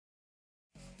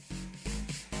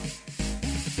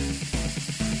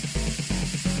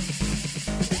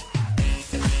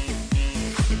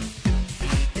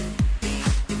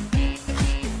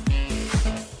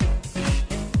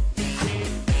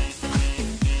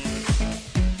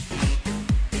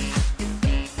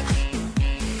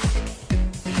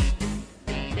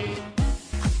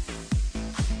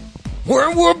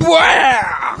We're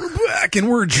back and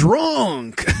we're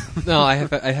drunk. No, I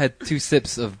had 2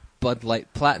 sips of Bud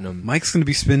Light Platinum. Mike's going to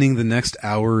be spending the next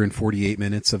hour and 48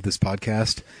 minutes of this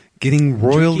podcast getting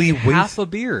royally drinking half a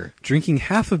beer. Drinking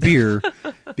half a beer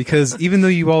because even though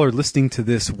you all are listening to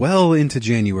this well into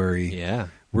January,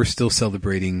 we're still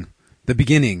celebrating the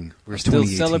beginning. We're still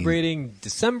celebrating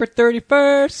December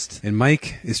 31st. And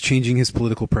Mike is changing his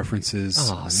political preferences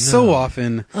so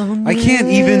often. I can't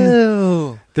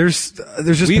even. There's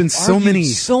just been so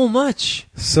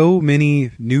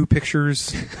many new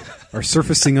pictures are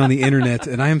surfacing on the internet,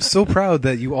 and I am so proud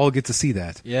that you all get to see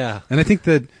that. Yeah. And I think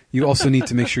that you also need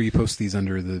to make sure you post these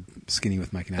under the Skinny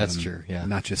with Mike and Adam. That's true, yeah.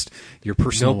 Not just your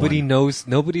personal Nobody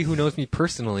who knows me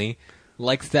personally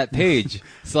likes that page,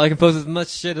 so I can post as much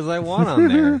shit as I want on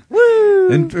there.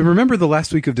 Woo! And remember the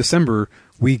last week of December,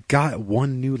 we got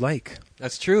 1 new like.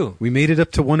 That's true. We made it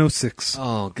up to 106.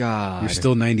 Oh, God. You're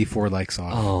still 94 likes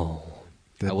off. Oh.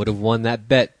 I would have won that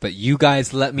bet, but you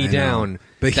guys let me down.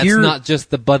 But that's not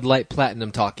just the Bud Light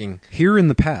Platinum talking. Here in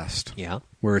the past, yeah,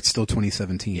 where it's still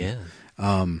 2017,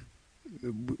 yeah,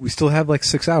 we still have like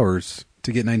 6 hours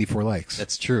to get 94 likes.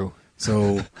 That's true.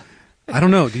 So, I don't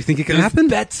know. Do you think it can happen?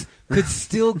 Bets could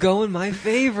still go in my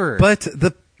favor. But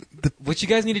what you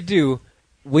guys need to do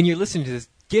when you're listening to this,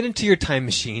 get into your time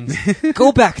machines,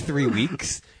 go back 3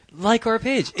 weeks, like our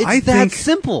page. It's that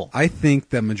simple. I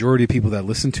think that majority of people that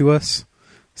listen to us,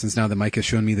 since now that Mike has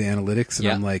shown me the analytics, and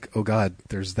I'm like, oh God,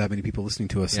 there's that many people listening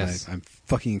to us, and I'm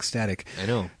fucking ecstatic. I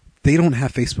know. They don't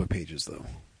have Facebook pages, though.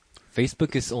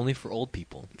 Facebook is only for old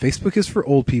people. Facebook is for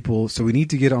old people, so we need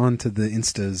to get on to the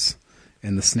Instas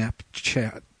and the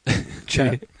Snapchat.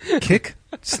 Kick?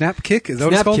 Snap Kick? Is that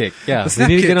what it's called? Snap Kick, yeah. The we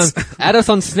need to get on. Add us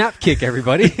on Snap Kick,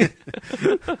 everybody.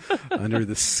 Under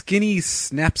the Skinny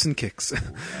Snaps and Kicks.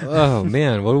 Oh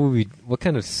man, what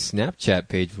kind of Snapchat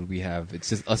page would we have? It's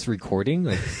just us recording?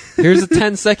 Like, here's a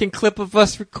 10-second clip of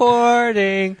us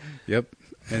recording. Yep.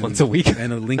 And, once a week.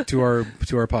 And a link to our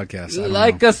podcast.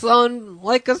 Like us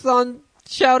on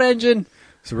Shout Engine.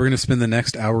 So we're going to spend the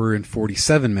next hour and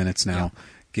 47 minutes now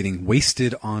getting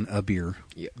wasted on a beer.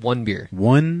 Yeah, 1 beer.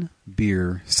 1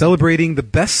 beer. Celebrating the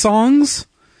best songs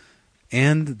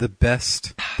and the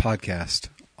best podcast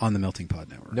on the Melting Pod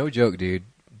Network. No joke, dude.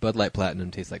 Bud Light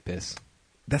Platinum tastes like piss.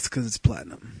 That's because it's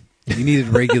platinum. You needed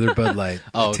regular Bud Light.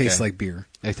 It tastes like beer.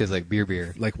 It tastes like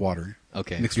beer. Like water.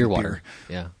 Okay, mixed beer with water.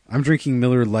 Beer. Yeah. I'm drinking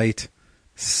Miller Lite,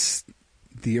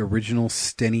 the original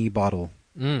Steny bottle.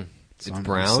 It's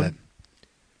brown.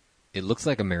 It looks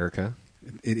like America.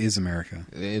 It is America.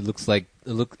 It looks like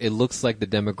the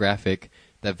demographic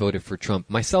that voted for Trump,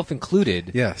 myself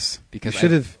included. Yes, because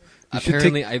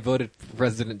I voted for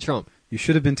President Trump. You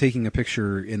should have been taking a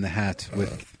picture in the hat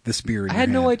with this beer in I your had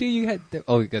hand. no idea you had.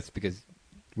 That's because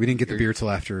we didn't get the beer till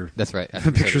after. That's right.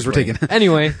 The pictures were taken.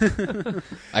 Anyway,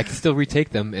 I can still retake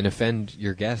them and offend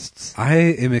your guests. I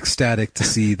am ecstatic to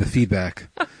see the feedback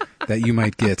that you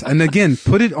might get. And again,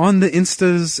 put it on the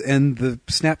Instas and the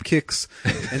Snap Kicks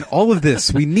and all of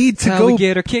this. We need to go.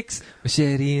 Alligator kicks,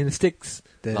 machete and sticks.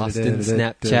 Lost in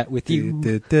Snapchat with you.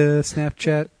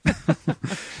 Snapchat.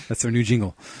 That's our new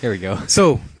jingle. There we go.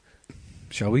 So,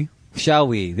 shall we? Shall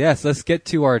we? Yes, let's get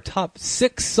to our top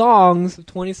 6 songs of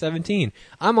 2017.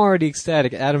 I'm already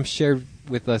ecstatic. Adam shared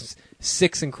with us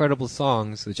 6 incredible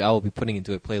songs, which I will be putting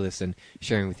into a playlist and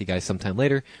sharing with you guys sometime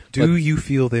later. Do you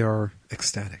feel they are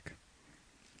ecstatic?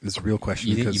 Is a real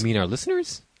question. You mean our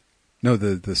listeners? No,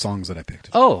 the songs that I picked.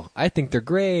 Oh, I think they're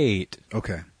great.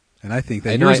 Okay. And I think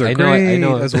that yours are great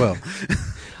as well.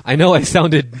 I know I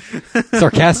sounded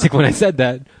sarcastic when I said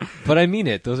that, but I mean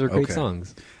it. Those are great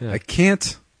songs. Yeah. I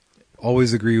can't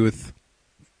always agree with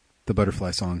the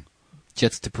Butterfly song.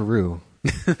 Jets to Peru.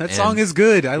 That song is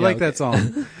good. I like that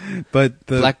song. But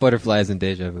the Black Butterflies and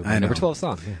Deja Vu. Number 12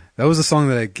 song. Yeah. That was a song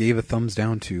that I gave a thumbs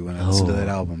down to when I listened to that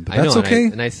album. But that's know, okay.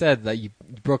 And I said that you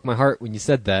broke my heart when you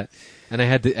said that, and I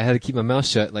had to keep my mouth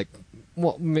shut. Like,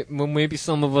 well, maybe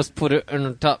some of us put it in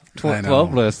the top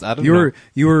 12 list. I don't know.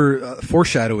 You were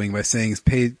foreshadowing by saying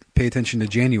pay attention to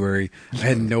January. I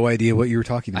had no idea what you were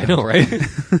talking about. I know, right?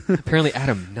 Apparently,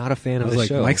 Adam, not a fan of the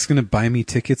show. Mike's going to buy me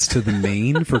tickets to the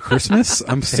Maine for Christmas?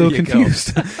 I'm still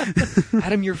confused.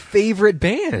 Adam, your favorite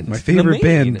band. My favorite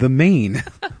band, The Maine,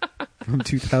 from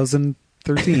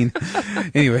 2013.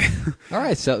 Anyway. All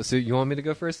right, so you want me to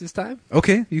go first this time?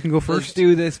 Okay, you can go first. Let's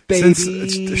do this, baby.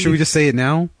 Should we just say it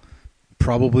now?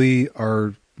 Probably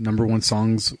our number 1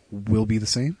 songs will be the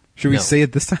same. Should we say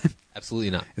it this time?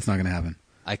 Absolutely not. It's not going to happen.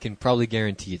 I can probably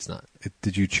guarantee it's not.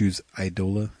 Did you choose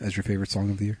Idola as your favorite song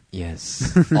of the year?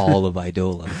 Yes. All of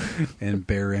Idola. And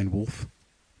Bear and Wolf?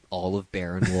 all of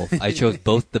Bear and Wolf. I chose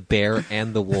both the Bear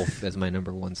and the Wolf as my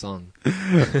number one song.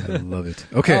 I love it.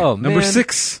 Okay, Oh, number man.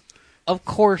 6. Of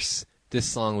course, this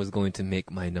song was going to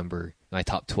make my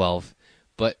top 12.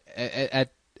 But at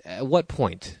what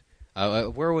point?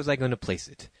 Where was I going to place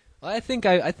it? Well, I think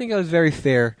I was very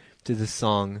fair to this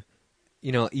song.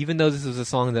 You know, even though this was a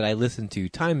song that I listened to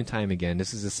time and time again,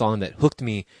 this is a song that hooked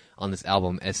me on this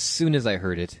album as soon as I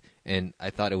heard it, and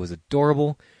I thought it was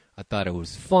adorable. I thought it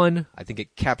was fun. I think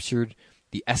it captured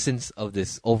the essence of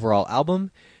this overall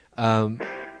album.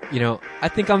 You know, I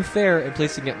think I'm fair in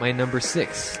placing it my number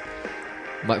 6.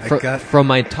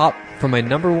 From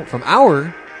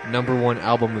our number one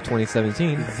album of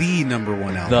 2017. The number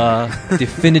one album. The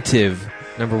definitive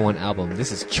number one album.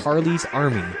 This is Charlie's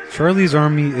Army. Charlie's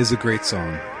Army is a great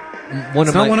song. One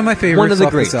of my favorites. One of the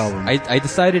off greats. This album. I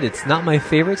decided it's not my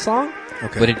favorite song,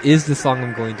 but it is the song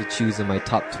I'm going to choose in my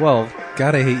top 12.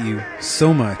 God, I hate you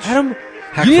so much. Adam,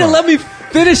 you need to let me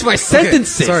finish my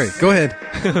sentences. Sorry, go ahead.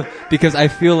 Because I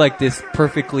feel like this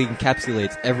perfectly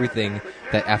encapsulates everything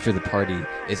that After the Party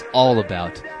is all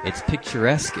about. It's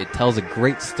picturesque, it tells a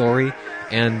great story,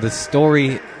 and the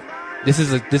story, this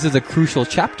is a crucial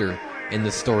chapter in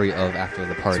the story of After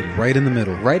the Party. It's right in the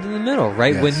middle. Right in the middle,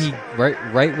 right Yes.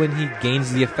 when he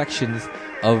gains the affections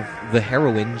of the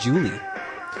heroine Julie.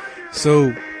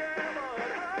 So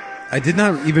I did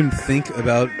not even think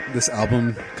about this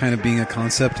album kind of being a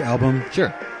concept album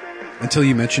Sure. until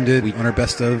you mentioned it on our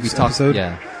best of episode.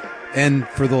 Yeah. And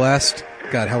for the last,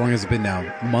 God, how long has it been now?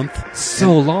 A month?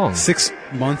 So long. 6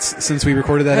 months since we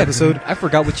recorded that episode. I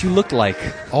forgot what you looked like.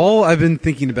 All I've been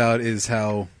thinking about is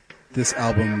how this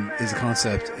album is a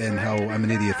concept and how I'm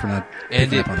an idiot for not And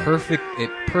picking it up on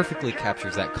it. perfectly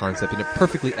captures that concept, and it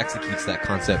perfectly executes that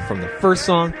concept from the first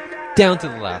song down to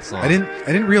the last song. I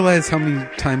didn't realize how many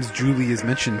times Julie is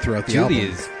mentioned throughout the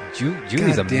album.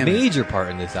 Julie's a God damn it. major part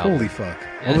in this album. Holy fuck!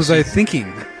 Yeah, What was I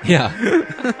thinking? Yeah.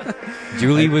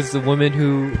 Julie was the woman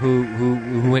who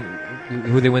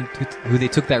they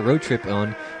took that road trip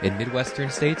on in Midwestern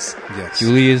states. Yes.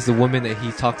 Julie is the woman that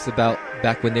he talks about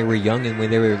back when they were young and when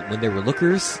they were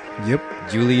lookers. Yep.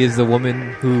 Julie is the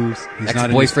woman whose He's not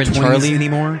in ex-boyfriend his 20s Charlie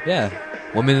anymore. Yeah.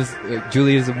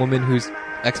 Julie is the woman whose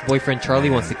ex-boyfriend Charlie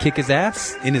wants to kick his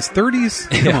ass. In his 30s?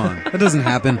 Come on, that doesn't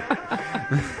happen.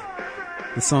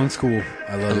 The song's cool.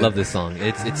 I love it. This song.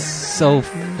 It's so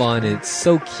fun. It's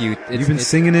so cute. You've been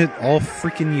singing it all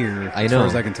freaking year, I as know. far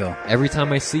as I can tell. Every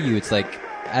time I see you, it's like,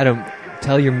 Adam,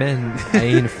 tell your men I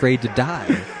ain't afraid to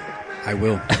die. I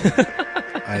will.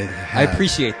 I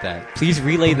appreciate that. Please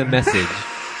relay the message.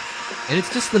 And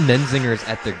it's just the Menzingers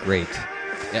at their great,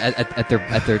 at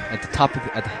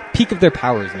the peak of their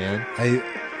powers, man.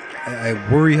 I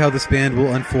worry how this band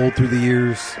will unfold through the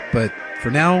years, but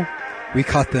for now, we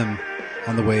caught them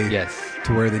on the way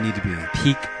to where they need to be.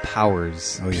 Peak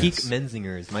powers. Oh, Peak yes.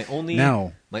 Menzingers.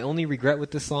 My only regret with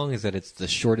this song is that it's the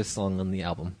shortest song on the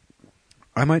album.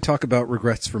 I might talk about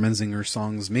regrets for Menzinger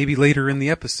songs maybe later in the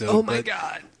episode. Oh my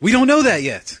god. We don't know that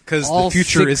yet, because the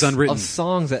future is unwritten. All 6 of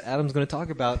songs that Adam's going to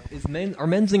talk about are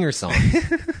Menzinger songs.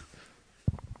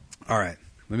 All right.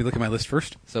 Let me look at my list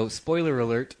first. So, spoiler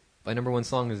alert, my number one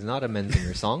song is not a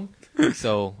Menzinger song.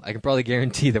 So, I can probably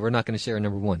guarantee that we're not going to share a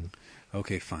number one.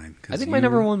 Okay, fine. I think my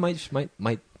number one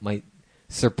might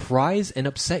surprise and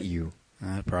upset you.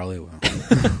 It probably will.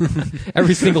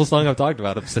 Every single song I've talked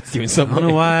about upsets you in some I don't way.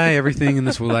 know why everything in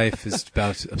this life is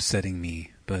about upsetting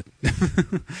me, but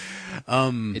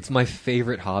it's my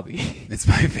favorite hobby. it's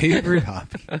my favorite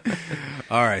hobby.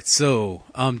 All right, so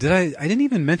I didn't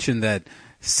even mention that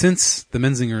since the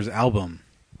Menzingers album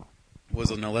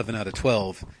was an 11 out of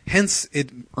 12, hence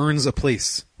it earns a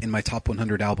place in my top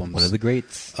 100 albums. One of the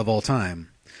greats of all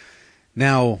time.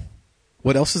 Now,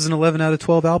 what else is an 11 out of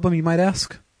 12 album, you might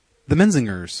ask? The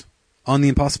Menzingers, On the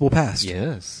Impossible Past.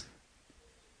 Yes.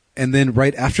 And then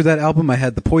right after that album, I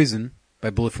had The Poison by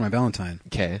Bullet for My Valentine.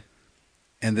 Okay.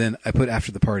 And then I put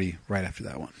After the Party right after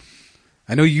that one.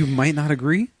 I know you might not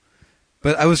agree,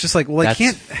 but I was just like, well,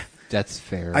 That's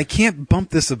fair. I can't bump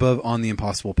this above On the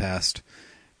Impossible Past.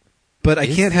 But I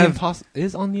can't have...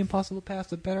 Is On the Impossible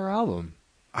Past a better album?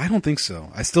 I don't think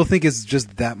so. I still think it's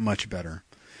just that much better.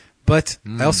 But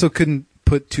I also couldn't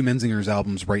put two Menzingers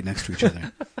albums right next to each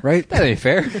other. Right? That ain't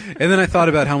fair. And then I thought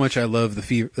about how much I love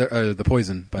the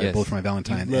Poison by Bullet for My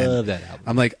Valentine. You love that album.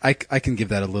 I'm like, I can give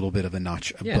that a little bit of a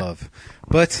notch above.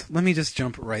 But let me just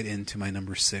jump right into my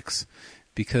number 6,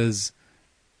 because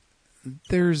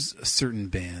there's a certain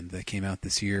band that came out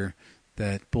this year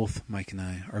that both Mike and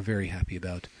I are very happy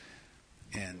about.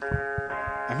 And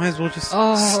I might as well just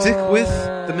stick with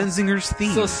the Menzingers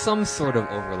theme. So some sort of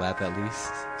overlap, at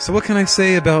least. So what can I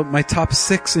say about my top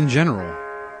 6 in general?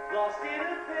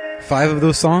 5 of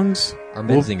those songs Are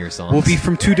Menzinger songs. will be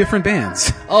from 2 different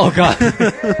bands. Oh, God.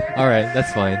 All right,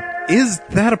 that's fine. Is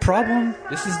that a problem?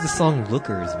 This is the song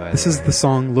Lookers, by the way. This is the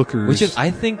song Lookers. Which is,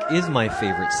 I think, is my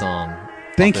favorite song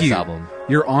Thank off this you. album.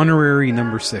 Your honorary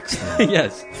number 6. Then.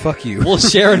 Yes. Fuck you. We'll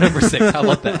share a number 6. How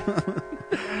about that?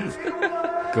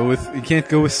 You can't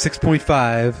go with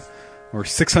 6.5 or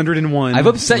 601. I've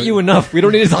upset you enough. We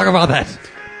don't need to talk about that.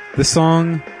 The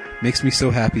song makes me so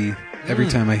happy every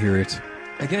time I hear it.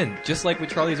 Again, just like with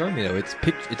Charlie's Army, though, it's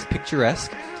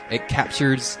picturesque. It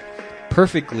captures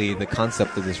perfectly the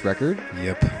concept of this record.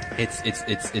 Yep.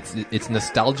 It's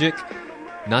nostalgic,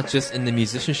 not just in the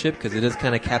musicianship, because it does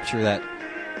kind of capture that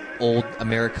old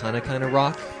Americana kind of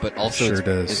rock, but also Sure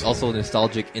does. it's also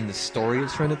nostalgic in the story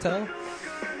it's trying to tell.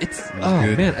 It's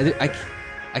good. man,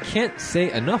 I can't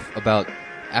say enough about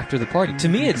After the Party. To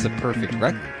me, it's a perfect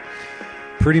record.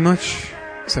 Pretty much,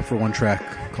 except for one track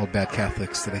called Bad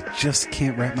Catholics that I just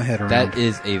can't wrap my head around. That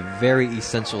is a very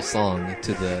essential song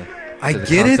to the I the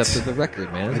get concept it. of the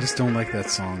record, man. I just don't like that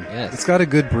song. Yes. It's got a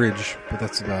good bridge, but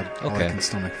that's about all I Okay. can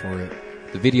stomach for it.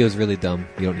 The video is really dumb.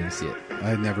 You don't need to see it.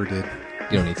 I never did.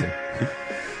 You don't need to.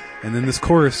 And then this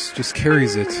chorus just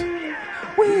carries it.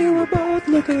 We were both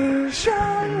lookers.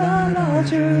 Sha-la-la,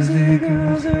 Jersey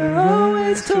girls are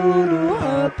always total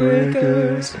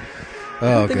heartbreakers. I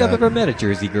Oh, don't think I've God. ever met a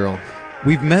Jersey girl.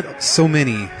 We've met so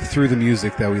many through the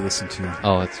music that we listen to.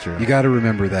 Oh, that's true. You got to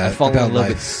remember that I've fallen about in love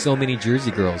life. with so many Jersey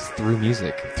girls through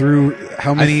music. Through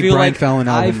how I many feel Brian like Fallon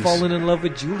albums? I've fallen in love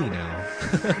with Julie now.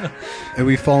 And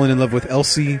we've fallen in love with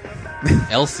Elsie.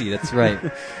 Elsie, that's right.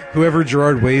 Whoever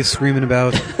Gerard Way is screaming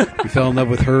about. We fell in love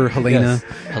with her, Helena. Yes.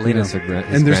 Helena's You know,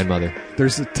 his and there's- grandmother.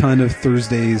 There's a ton of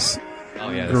Thursdays Oh,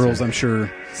 yeah. that's girls, right. I'm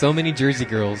sure. So many Jersey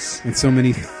girls. And so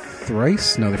many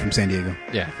Thrice? No, they're from San Diego.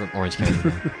 Yeah, from Orange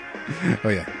County. Oh,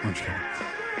 yeah. Orange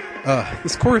County.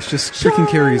 This chorus just freaking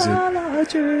carries it. Sha-la-la,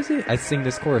 Jersey. I sing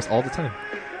this chorus all the time.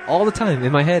 All the time.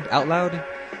 In my head, out loud.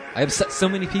 I upset so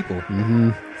many people.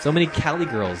 Mm-hmm. So many Cali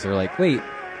girls are like, wait,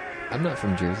 I'm not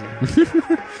from Jersey.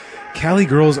 Cali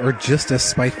girls are just as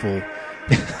spiteful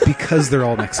because they're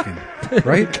all Mexican,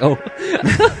 right? Oh,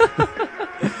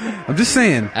 I'm just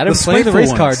saying. Adam's playing the spiteful race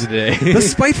ones. card today. The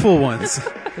spiteful ones.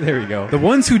 There we go. The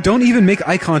ones who don't even make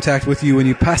eye contact with you when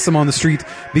you pass them on the street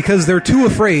because they're too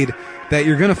afraid that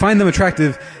you're going to find them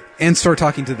attractive and start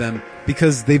talking to them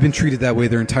because they've been treated that way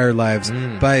their entire lives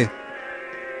by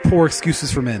poor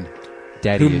excuses for men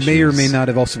Daddy who issues. may or may not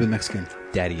have also been Mexican.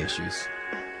 Daddy issues.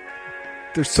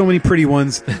 There's so many pretty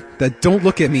ones that don't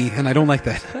look at me, and I don't like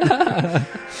that.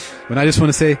 When I just want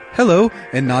to say hello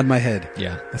and nod my head.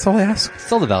 Yeah. That's all I ask.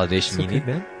 It's all the validation you okay. need,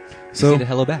 man. You So- see the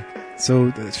hello back.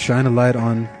 So shine a light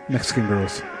on Mexican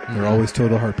girls. They're Mhm. always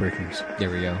total heartbreakers.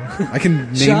 There we go. I can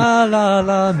name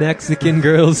Sha-la-la, Mexican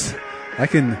girls.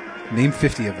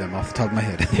 50 of them off the top of my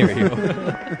head. There we go.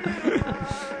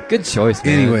 Good choice,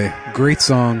 man. Anyway, great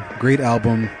song, great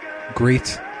album,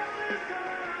 great.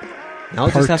 Now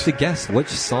I'll part- just have to guess, which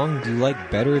song do you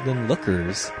like better than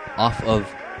Lookers off of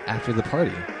After the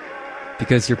Party?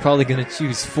 Because you're probably going to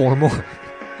choose 4 more.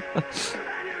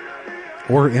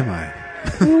 Or am I?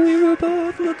 We were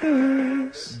both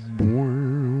Lookers.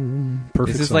 Perfect.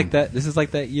 This is song. like that. This is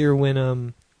like that year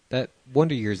when that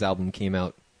Wonder Years album came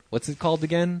out. What's it called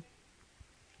again?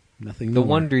 Nothing. The more.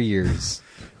 Wonder Years.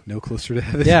 No Closer to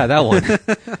Heaven. Yeah, that one.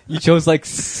 You chose like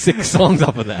 6 songs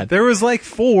off of that. There was like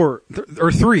 4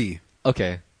 or 3.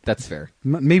 Okay, that's fair.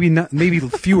 Maybe not. Maybe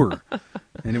fewer.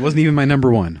 And it wasn't even my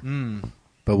number 1.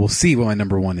 But we'll see what my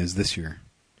number 1 is this year.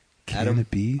 Can Adam, it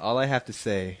be? all I have to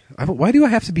say, Why do I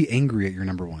have to be angry at your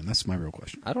number 1? That's my real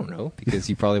question. I don't know, because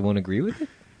you probably won't agree with it.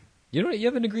 You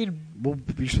haven't agreed. Well,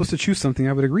 you're supposed to choose something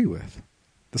I would agree with.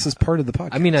 This is part of the podcast.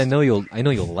 I mean, I know you'll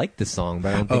like the song,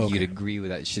 but I don't think Oh, okay. you'd agree with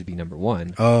that it should be number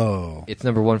 1. Oh. It's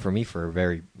number 1 for me for a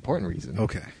very important reason.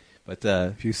 Okay. But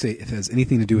If you say it has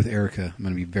anything to do with Erica, I'm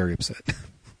going to be very upset.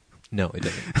 no, it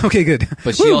doesn't. Okay, good.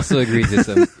 But she Woo! also agrees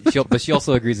she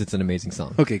also agrees it's an amazing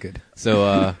song. Okay, good.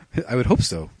 So I would hope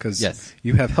so, because Yes.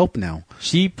 you have help now.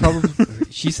 she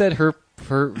said her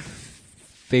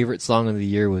favorite song of the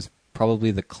year was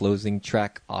probably the closing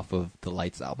track off of the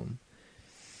Lights album.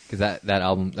 Because that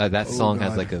album, that song has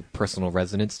God. like a personal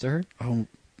resonance to her. Oh,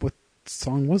 what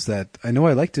song was that? I know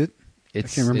I liked it. I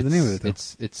can't remember the name of it, though.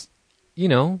 It's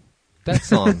that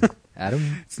song,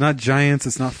 Adam. It's not Giants.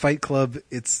 It's not Fight Club.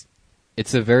 It's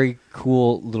It's a very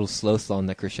cool little slow song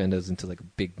that crescendos into like a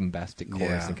big bombastic chorus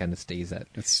Yeah. and kind of stays at.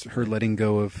 her letting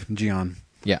go of Gian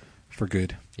Yeah. for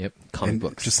good. Yep. Comic And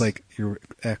books. just like your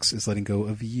ex is letting go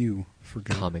of you for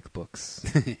good. comic books.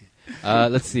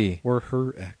 Let's see. Or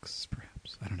her ex,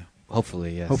 perhaps. I don't know.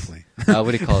 Hopefully, yes. Hopefully.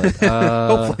 What do you call it?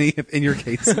 Hopefully, in your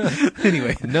case.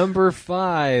 Anyway. Number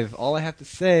 5. All I have to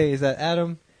say is that,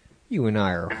 Adam, you and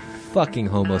I are fucking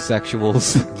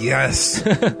homosexuals. Yes.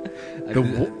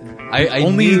 I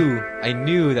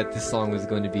knew that this song was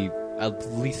going to be at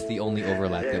least the only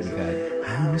overlap that we've had.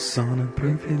 House on a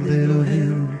perfect little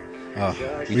hill.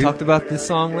 We talked about this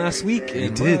song last week. We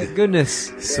and did. My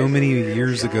goodness. So many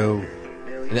years ago.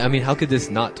 And, I mean, how could this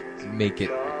not make it?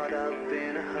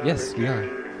 Yes, we are.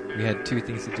 We had 2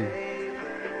 things to do.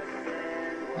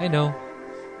 I know.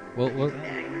 Well,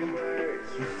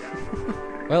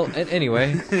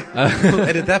 anyway. We'll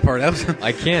edit that part out.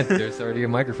 I can't. There's already a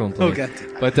microphone playing. Oh, God.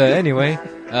 But anyway,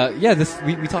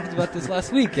 we talked about this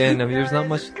last week, and I mean, there's not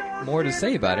much more to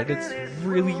say about it. It's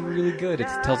really, really good. It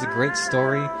tells a great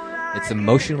story. It's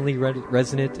emotionally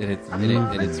resonant, and it's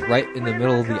right in the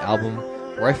middle of the album,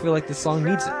 where I feel like this song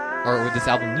needs it, or this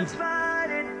album needs it.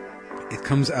 It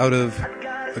comes out of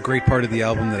a great part of the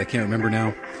album that I can't remember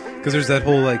now, because there's that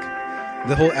whole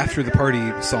after the party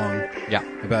song. Yeah.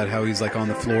 About how he's like on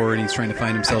the floor and he's trying to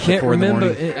find himself I can't at 4 remember.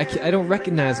 in the morning. I don't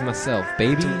recognize myself,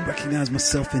 baby. I don't recognize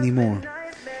myself anymore.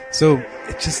 So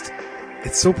it's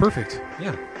so perfect.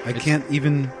 Yeah. I can't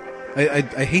even. I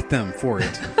hate them for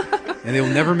it, and they will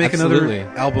never make another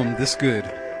album this good.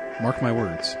 Mark my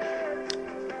words.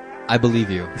 I believe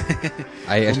you.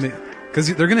 Because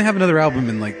they're going to have another album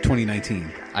in like 2019.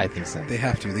 I think so. They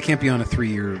have to. They can't be on a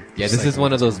 3-year. Yeah, this is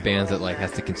one of those bands that like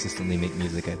has to consistently make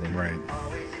music, I think. Right.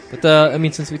 But I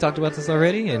mean, since we talked about this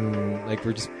already, and like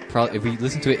we're just probably if we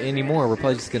listen to it anymore, we're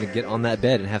probably just gonna get on that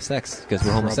bed and have sex because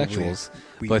we're homosexuals.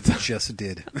 We but just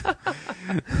did. So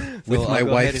With my I'll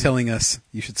go wife telling us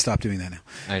you should stop doing that now.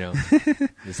 I know.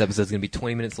 This episode's gonna be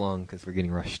 20 minutes long because we're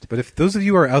getting rushed. But if those of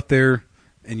you are out there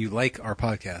and you like our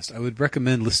podcast, I would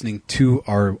recommend listening to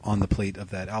our On the Plate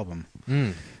of that album.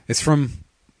 It's from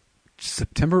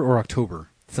September or October.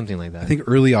 Something like that. I think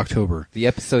early October. The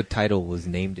episode title was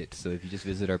named it, so if you just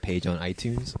visit our page on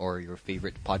iTunes or your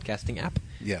favorite podcasting app,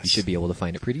 yes, you should be able to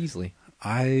find it pretty easily.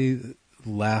 I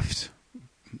laughed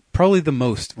probably the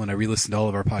most when I re-listened to all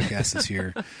of our podcasts this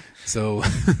year. So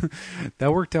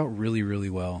that worked out really, really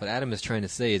well. What Adam is trying to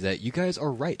say is that you guys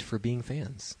are right for being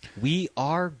fans. We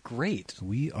are great.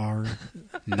 We are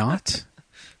not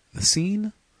the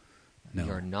scene. No.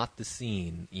 You are not the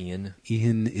scene, Ian.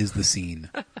 Ian is the scene.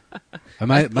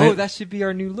 That should be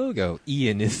our new logo.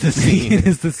 Ian is the scene. Ian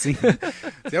is the scene.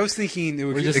 See, I was thinking it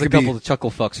would, we're just it a could couple be, of chuckle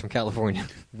fucks from California.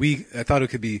 I thought it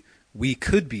could be we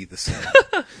could be the scene,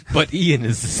 but Ian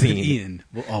is the scene. Ian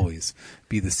will always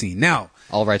be the scene. Now,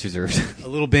 all rights reserved. A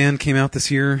little band came out this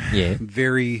year. Yeah.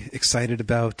 Very excited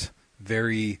about.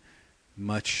 Very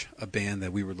much a band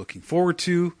that we were looking forward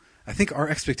to. I think our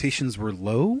expectations were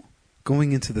low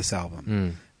going into this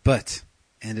album, but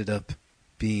ended up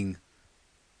being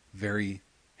very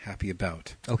happy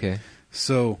about. Okay.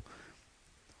 So,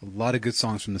 a lot of good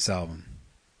songs from this album.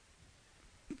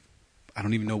 I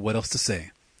don't even know what else to say,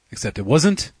 except it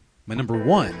wasn't my number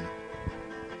 1.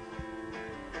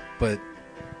 But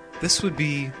this would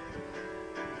be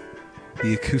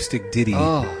the acoustic ditty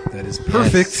that is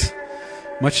perfect,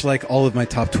 much like all of my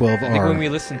top 12 I think when we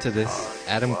listened to this,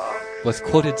 Adam was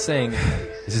quoted saying,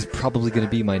 "This is probably going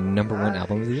to be my number 1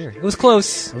 album of the year." It was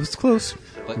close. It was close.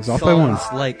 But it was off by 1.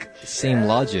 Like Same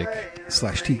Logic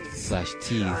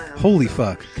 /Teeth. / Holy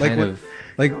fuck!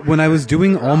 Like when I was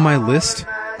doing all my list,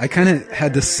 I kind of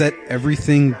had to set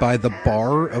everything by the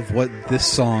bar of what this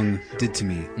song did to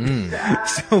me.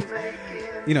 So,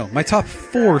 my top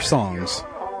 4 songs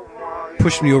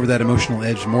pushed me over that emotional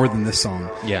edge more than this song.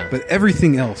 Yeah. But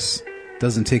everything else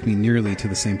doesn't take me nearly to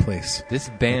the same place. This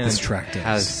band this track does.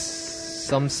 has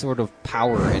some sort of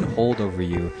power and hold over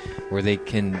you where they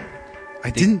can... I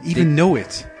didn't even know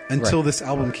it until this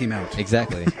album came out.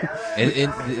 Exactly.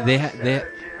 and they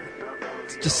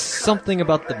just something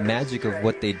about the magic of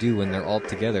what they do when they're all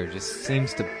together just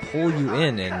seems to pull you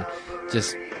in and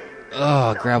just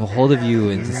grab a hold of you,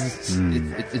 and it's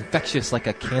infectious like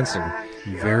a cancer.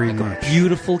 Very much.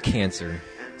 Beautiful cancer.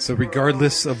 So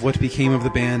regardless of what became of the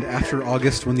band after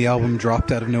August when the album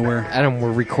dropped out of nowhere... Adam,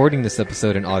 we're recording this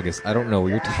episode in August. I don't know what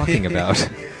you're talking about.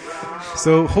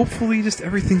 So hopefully just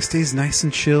everything stays nice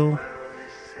and chill.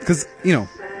 Because,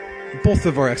 both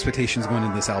of our expectations going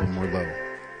into this album were low.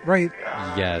 Right?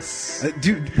 Yes.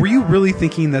 Were you really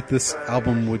thinking that this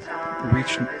album would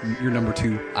reach your number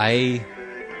 2?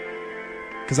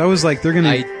 Because I was like, they're going to...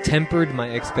 I tempered my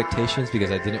expectations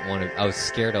because I didn't want to... I was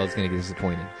scared I was going to get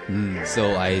disappointed.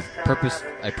 So I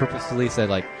purposefully said,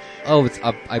 like,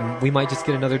 we might just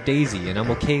get another Daisy, and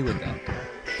I'm okay with that.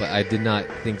 But I did not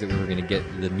think that we were going to get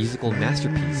the musical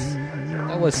masterpiece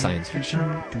That was science fiction.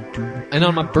 And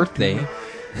on my birthday.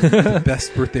 The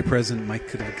best birthday present Mike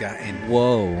could have gotten.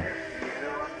 Whoa.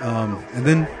 And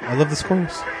then I love this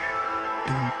chorus.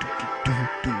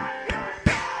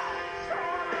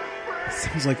 It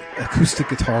sounds like acoustic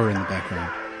guitar in the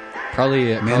background.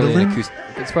 Probably mandolin. An acoustic.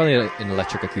 It's probably an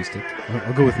electric acoustic.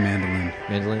 I'll go with mandolin.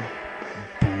 Mandolin.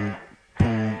 Boom,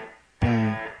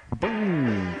 boom,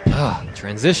 boom, boom.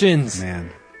 Transitions. Man.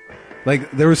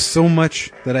 Like, there was so much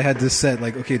that I had to set.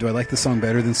 Like, okay, do I like the song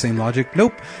better than Same Logic?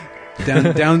 Nope.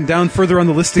 Down further on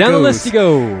the list it goes. Down the list you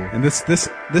go. And this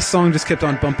song just kept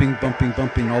on bumping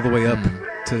all the way up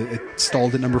to it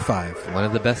stalled at number 5. One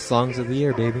of the best songs of the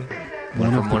year, baby.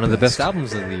 One of the best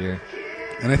albums of the year.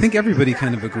 And I think everybody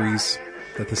kind of agrees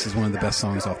that this is one of the best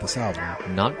songs off this album.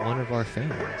 Not one of our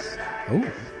fans. Oh.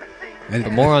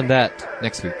 But more on that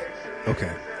next week.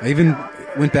 Okay. I even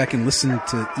went back and listened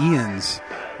to Ian's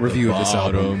review of this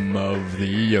album. Bottom of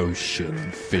the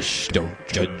ocean, fish don't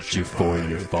judge you for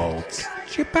your faults.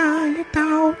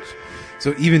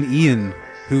 So even Ian,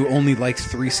 who only likes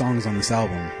 3 songs on this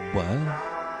album,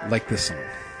 liked this song.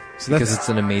 So because it's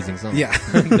an amazing song. Yeah.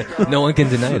 No one can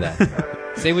deny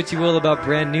that. Say what you will about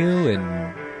Brand New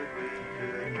and,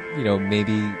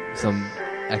 maybe some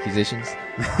accusations.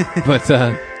 But,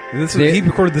 he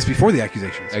recorded this before the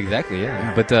accusations. Exactly,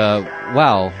 yeah. But,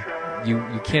 wow.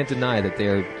 You can't deny that they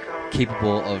are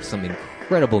capable of some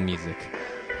incredible music.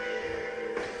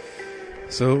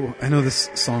 So, I know this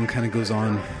song kind of goes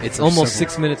on. It's almost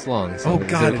 6 minutes long. So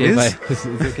God, it is? Is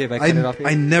it okay if I cut it off here?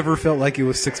 I never felt like it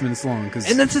was 6 minutes long.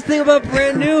 And that's the thing about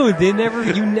Brand New. You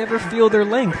never feel their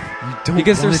length. You don't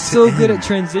because they're want it so to good end. at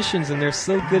transitions and they're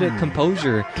so good at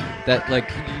composure that,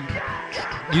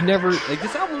 you never...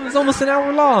 this album is almost an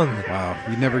hour long. Wow,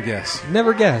 you'd never guess.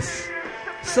 Never guess.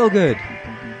 So good.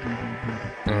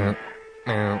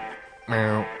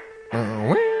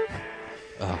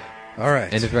 All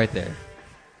right. Ended right there.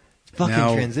 Fucking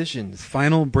Now, transitions.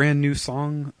 Final Brand New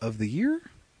song of the year?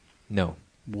 No.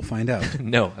 We'll find out.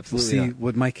 No, We'll absolutely see not.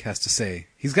 what Mike has to say.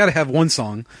 He's got to have one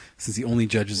song, since he only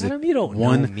judges Adam, it you don't know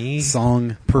one me.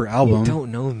 song per album. You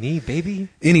don't know me, baby.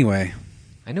 Anyway,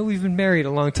 I know we've been married a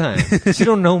long time. But you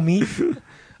don't know me. it's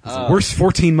the worst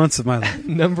 14 months of my life.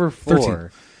 Number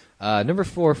 4. Number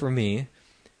 4 for me.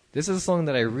 This is a song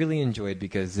that I really enjoyed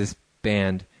because this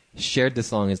band shared the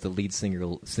song as the lead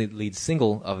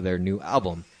single of their new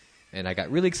album. And I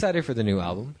got really excited for the new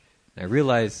album. And I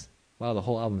realized, wow, the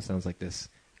whole album sounds like this.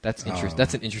 That's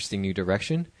That's an interesting new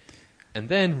direction. And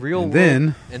then real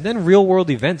world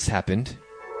events happened.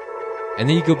 And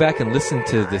then you go back and listen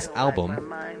to this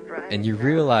album, and you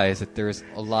realize that there's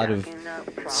a lot of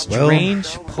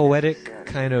strange, poetic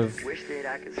kind of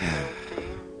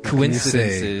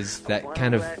coincidences that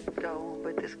kind of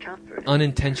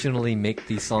unintentionally make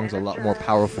these songs a lot more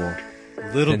powerful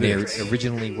than they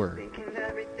originally were.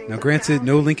 Now, granted,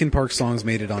 no Linkin Park songs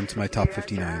made it onto my top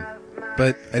 59,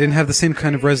 but I didn't have the same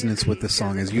kind of resonance with this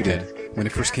song as you did when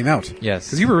it first came out. Yes.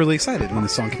 Because you were really excited when the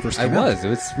song first came out. I was. It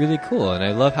was really cool, and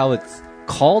I love how it's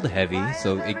called heavy,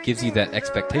 so it gives you that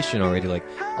expectation already, like,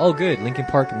 oh good, Linkin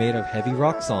Park made a heavy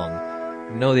rock song.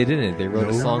 No, they didn't. They wrote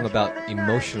a song about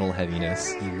emotional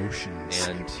heaviness. Emotions.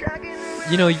 And,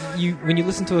 you when you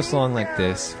listen to a song like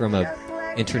this from a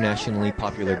internationally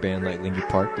popular band like Linkin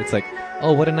Park, it's like,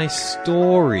 oh, what a nice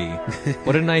story.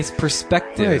 What a nice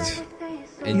perspective.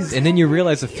 Right. And then you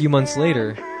realize a few months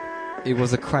later, it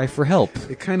was a cry for help.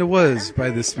 It kind of was by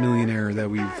this millionaire that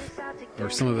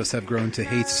some of us have grown to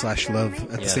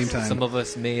hate/love at the same time. Some of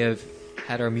us may have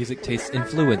had our music tastes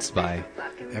influenced by.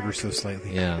 Ever so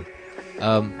slightly. Yeah.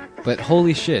 But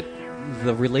holy shit,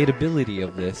 the relatability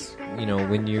of this,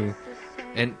 when you...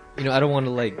 And, I don't want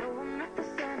to,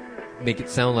 make it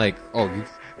sound like, oh,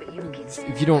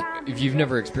 if you've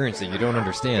never experienced it, you don't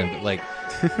understand. But,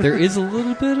 there is a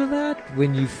little bit of that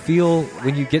when you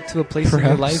get to a place in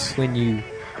your life when you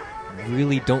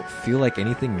really don't feel like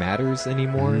anything matters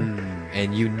anymore,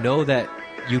 and you know that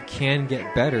you can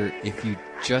get better if you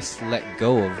just let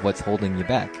go of what's holding you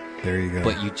back. There you go.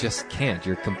 But you just can't.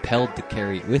 You're compelled to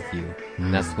carry it with you.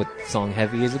 And that's what Song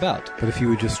Heavy is about. But if you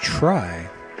would just try,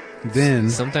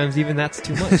 then... Sometimes even that's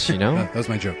too much, That was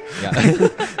my joke. Yeah.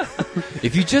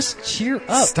 If you just cheer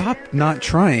up. Stop not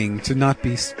trying to not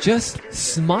be... Just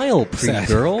smile, pretty sad.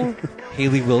 girl.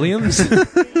 Haley Williams.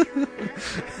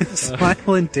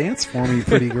 Smile and dance for me,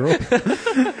 pretty girl.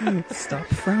 Stop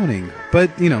frowning.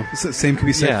 But, same can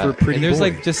be said for Pretty and there's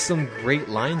Boy. just some great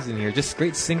lines in here, just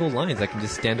great single lines that can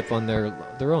just stand up on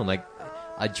their own. Like,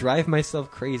 I drive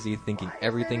myself crazy thinking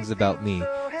everything's about me,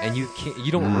 and you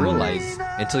don't realize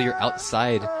until you're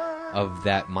outside of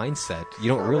that mindset. You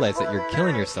don't realize that you're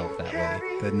killing yourself that way.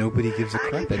 That nobody gives a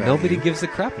crap That about nobody you. gives a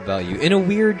crap about you. In a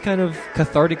weird kind of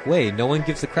cathartic way. No one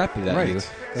gives a crap about Right. you.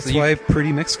 That's So you- why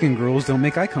pretty Mexican girls don't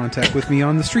make eye contact with me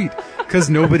on the street. Because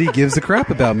nobody gives a crap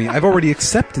about me. I've already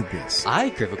accepted this. I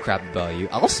give a crap about you.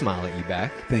 I'll smile at you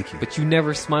back. Thank you. But you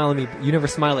never smile at me. You never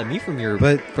smile at me from your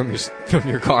from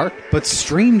your car. But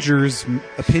strangers'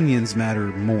 opinions matter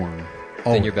more. Than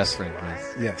Always. your best friend.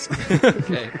 Nice. Yes.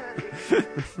 Okay.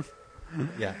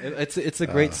 Yeah, it's a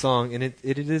great song, and it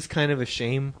is kind of a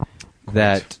shame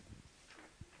that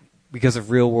because of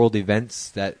real world events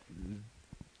that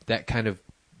kind of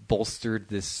bolstered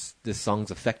this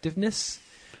song's effectiveness.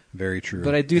 Very true.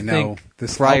 But I do And now think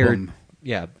this prior, album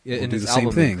yeah, in do this the same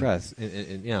album, thing. Crest,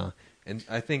 yeah, and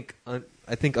I think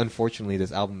unfortunately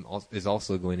this album is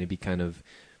also going to be kind of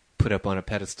put up on a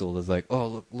pedestal as like,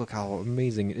 oh look how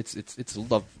amazing it's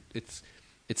love,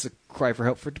 it's a cry for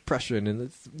help for depression, and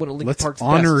it's one of Linkin Let's Park's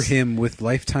honor best. him with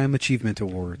Lifetime Achievement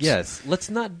Awards. Yes, let's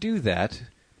not do that.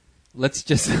 Let's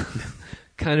just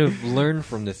kind of learn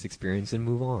from this experience and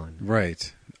move on.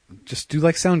 Right. Just do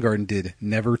like Soundgarden did.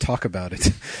 Never talk about it.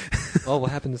 Oh,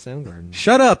 what happened to Soundgarden?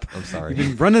 Shut up! I'm sorry. You've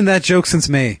been running that joke since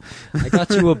May. I got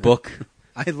you a book.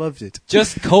 I loved it.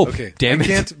 Just cope. Okay. Damn I it.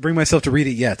 can't bring myself to read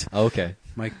it yet. Okay.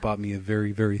 Mike bought me a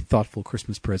very, very thoughtful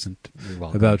Christmas present You're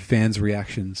welcome. about fans'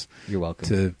 reactions You're welcome.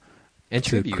 to And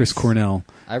tributes. Chris Cornell.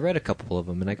 I read a couple of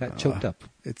them and I got choked up.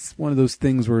 It's one of those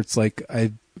things where it's like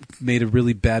I made a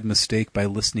really bad mistake by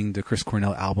listening to Chris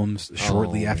Cornell albums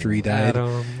shortly after he died.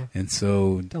 Adam. And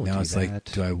so Don't now do it's that. like,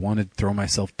 do I want to throw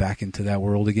myself back into that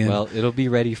world again? Well, it'll be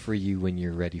ready for you when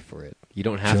you're ready for it. You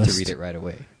don't have Just- to read it right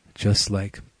away. Just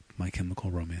like My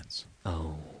Chemical Romance.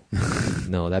 Oh.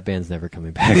 No, that band's never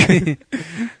coming back.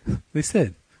 They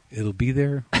said it'll be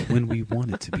there when we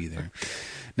want it to be there.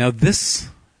 Now this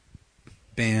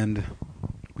band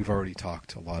we've already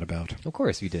talked a lot about. Of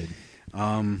course you did.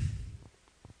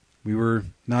 We were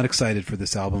not excited for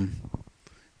this album.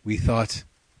 We thought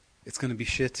it's going to be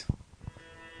shit.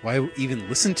 Why even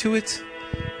listen to it?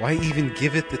 Why even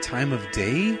give it the time of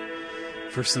day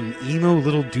for some emo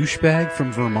little douchebag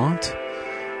from Vermont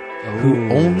who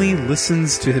only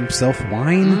listens to himself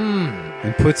whine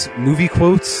and puts movie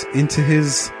quotes into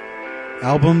his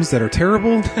albums that are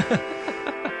terrible?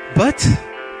 But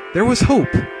there was hope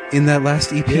in that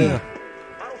last EP. Yeah.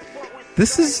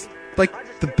 This is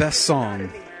like the best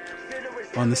song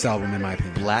on this album, in my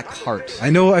opinion. Black Heart. I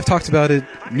know I've talked about it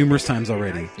numerous times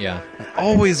already. Yeah. I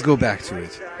always go back to it.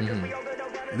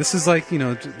 Mm-hmm. This is like,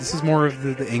 this is more of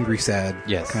the angry, sad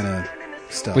Yes. kind of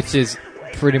stuff. Which is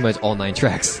pretty much all 9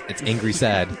 tracks. It's angry,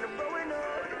 sad.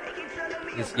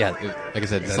 Like I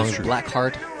said, the That song is is true. Black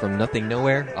Heart from Nothing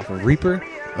Nowhere off of Reaper.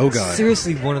 Oh, God.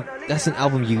 Seriously, that's an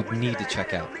album you need to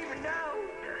check out.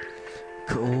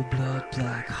 Cold Blood,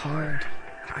 Black Heart.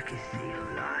 I can see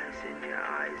the lies in your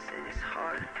eyes, and it's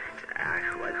hard to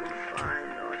act like I'm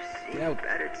fine or see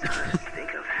better times.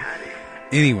 Think I've had it.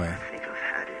 Anyway, Think I've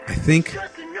had it. I think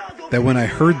that when I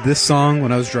heard this song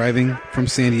when I was driving from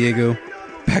San Diego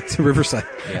back to Riverside,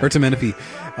 Yeah. or to Menifee,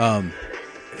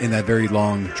 in that very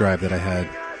long drive that I had,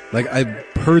 like, I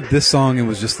heard this song and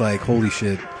was just like, holy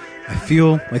shit, I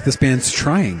feel like this band's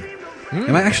trying.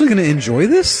 Am I actually going to enjoy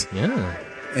this? Yeah.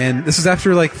 And this is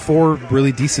after like 4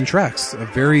 really decent tracks, a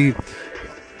very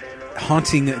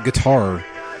haunting guitar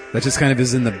that just kind of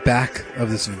is in the back of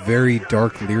this very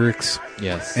dark lyrics,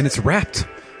 Yes. and it's rapped.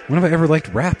 When have I ever liked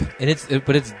rap? And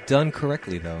but it's done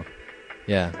correctly though.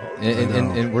 Yeah,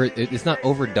 and it's not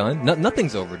overdone.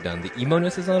 Nothing's overdone. The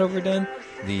emo-ness is not overdone.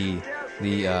 The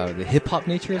hip hop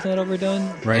nature is not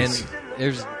overdone. Right. And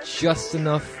there's just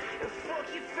enough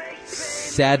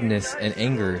sadness and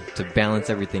anger to balance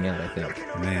everything out, I think.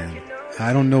 Man,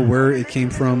 I don't know where it came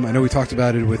from. I know we talked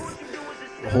about it with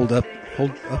Hold Up.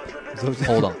 Hold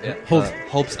on. Yeah.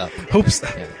 Hopes up. Hopes.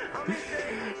 Yeah.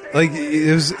 Like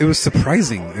it was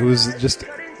surprising. It was just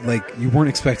like you weren't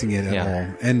expecting it at Yeah. all,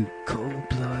 and Cold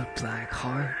blood, black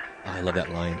heart. Oh, I love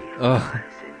that line. Oh,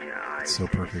 it's so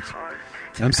perfect.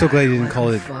 And I'm so glad you didn't call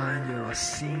it. Find you'll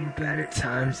see better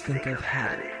times. Think I've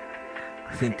had it.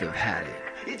 Think I've had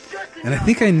it. And I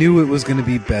think I knew it was going to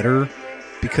be better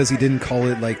because he didn't call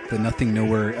it like the Nothing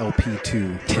Nowhere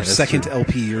LP2 or that's second true.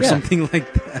 LP or Yeah. something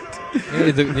like that.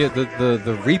 yeah,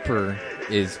 the Reaper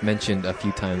is mentioned a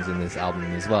few times in this album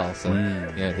as well. So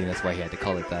yeah, I think that's why he had to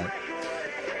call it that.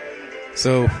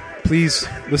 So please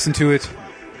listen to it.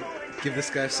 Give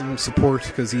this guy some support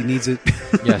because he needs it.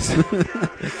 Yes.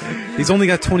 He's only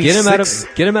got 26.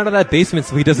 Get him out of that basement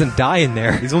so he doesn't die in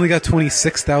there. He's only got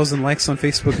 26,000 likes on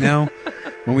Facebook now.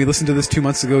 When we listened to this 2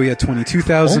 months ago, he had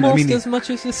 22,000. Almost I mean, as much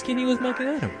as the Skinny with Mike and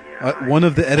Adam. one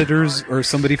of the editors or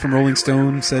somebody from Rolling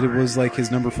Stone said it was like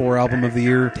his number 4 album of the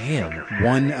year. Damn.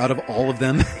 One out of all of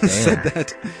them said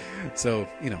that. So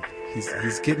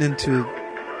he's getting into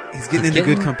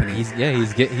good company. He's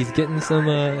getting some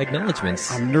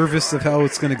acknowledgements. I'm nervous of how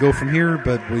it's going to go from here,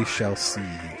 but we shall see.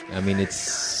 I mean, it's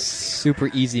super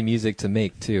easy music to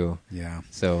make too. Yeah.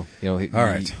 So all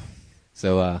right.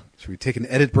 So should we take an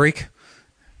edit break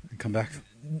and come back?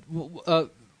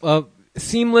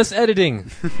 Seamless editing.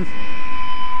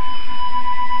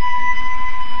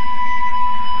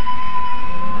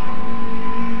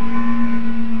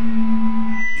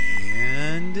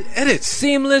 And edit.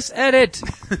 Seamless edit.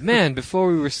 Man, before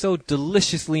we were so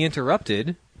deliciously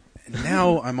interrupted. And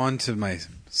now I'm on to my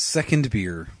second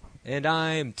beer. And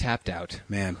I'm tapped out.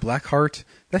 Man, Blackheart,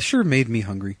 that sure made me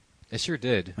hungry. It sure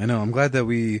did. I know. I'm glad that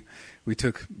we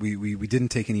didn't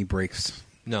take any breaks.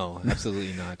 No,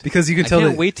 absolutely not. Because you can tell I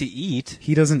can't that wait to eat.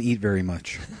 he doesn't eat very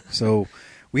much. So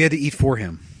we had to eat for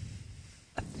him.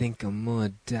 I think I'm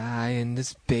gonna die in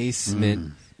this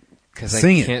basement because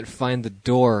Sing I it. can't find the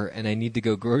door and I need to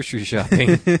go grocery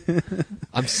shopping.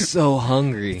 I'm so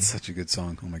hungry. It's such a good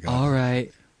song. Oh my god. All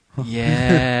right.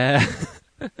 Yeah.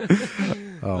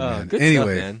 Oh man. Good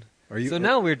Anyway, stuff, man. are you So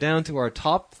now we're down to our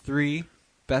top 3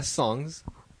 best songs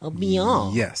of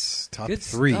Beyond. Yes, top Good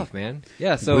 3. stuff, man.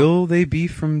 Yeah. So Will they be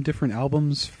from different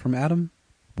albums from Adam?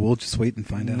 We'll just wait and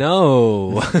find out.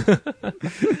 no.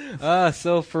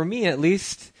 So for me, at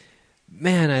least,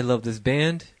 man, I love this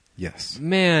band. Yes.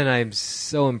 Man, I'm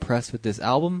so impressed with this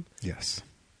album. Yes.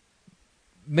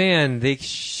 Man, they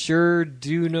sure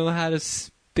do know how to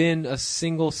spin a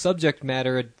single subject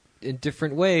matter in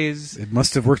different ways. It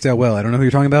must have worked out well. I don't know who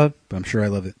you're talking about, but I'm sure I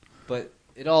love it. But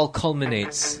it all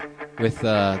culminates with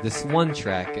this one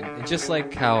track. And just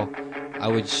like how I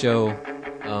would show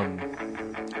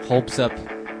Hopes Up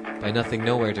by Nothing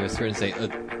Nowhere to a certain say,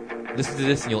 listen to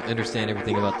this and you'll understand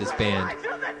everything about this band.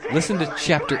 Listen to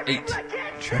Chapter 8.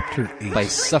 Chapter 8. By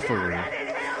Sufferer.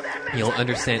 You'll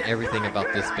understand everything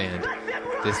about this band.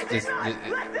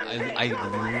 I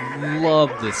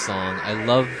love this song. I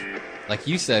love, like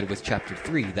you said with Chapter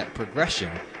 3, that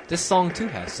progression. This song too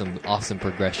has some awesome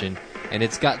progression, and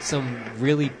it's got some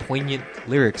really poignant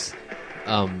lyrics.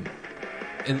 And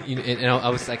I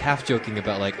was like half joking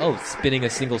about like, spinning a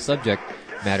single subject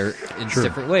matter in Sure.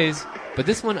 different ways. But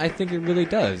this one, I think it really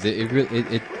does.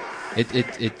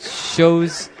 It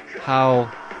shows how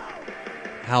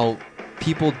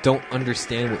people don't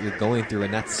understand what you're going through,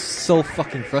 and that's so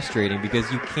fucking frustrating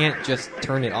because you can't just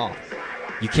turn it off.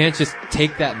 You can't just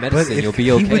take that But medicine. if You'll be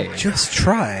he okay. would just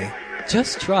try.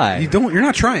 Just try. You're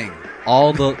not trying.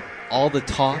 All the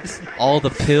talks, all the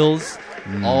pills,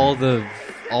 all the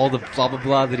blah blah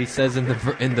blah that he says in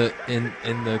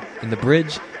the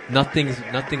bridge.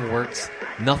 Nothing works.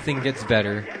 Nothing gets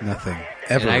better. Nothing.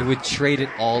 Ever. And I would trade it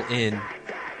all in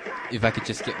if I could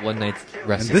just get one night's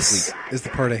rest And and this sleep. is the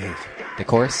part I hate. The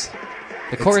chorus?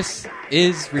 The chorus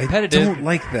is repetitive. I don't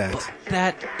like that. But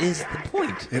that is the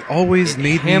point. It always It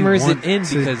made hammers me it want in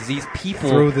to because these people...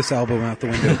 throw this album out the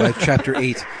window by Chapter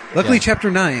 8. Luckily, Yeah.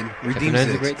 Chapter 9 Chapter redeems 9's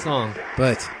it. a great song.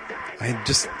 But I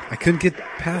couldn't get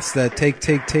past that take.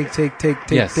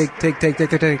 Yes.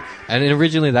 Take. And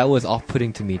originally that was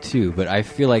off-putting to me too, but I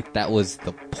feel like that was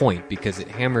the point because it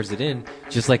hammers it in,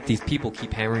 just like these people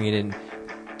keep hammering it in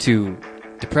to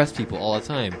depressed people all the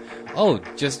time. Oh,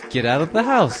 just get out of the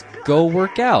house. Go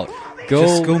work out.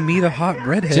 Just go meet a hot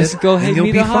redhead. Just go and you'll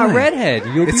meet be a hot fine. redhead.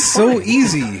 You'll be It's so fine.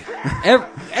 easy.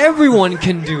 Everyone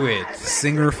can do it.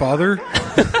 Singer father.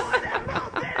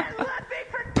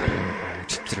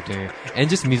 And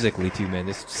just musically too, man.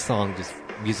 This song just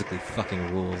musically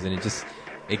fucking rules, and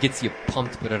it gets you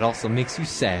pumped, but it also makes you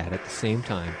sad at the same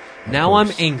time. Now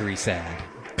I'm angry sad.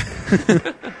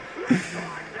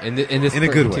 And this In a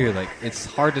part good too, way. like it's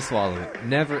hard to swallow. It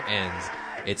never ends.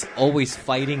 It's always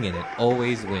fighting, and it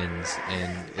always wins.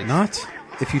 And it's Not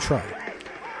if you try.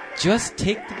 just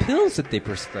take the pills that they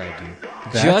prescribe you.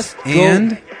 That Just go,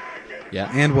 and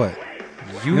yeah. and what?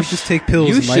 You don't just take pills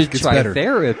You and life should gets try better.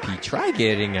 therapy. Try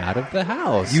getting out of the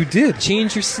house. You did.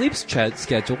 Change your sleep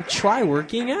schedule. Try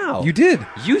working out. You did.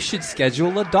 You should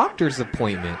schedule a doctor's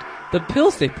appointment. The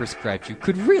pills they prescribed you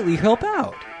could really help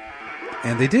out.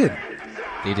 And they did.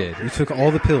 They did. You took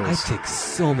all the pills. I take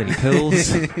so many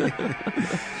pills.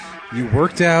 You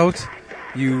worked out.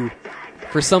 You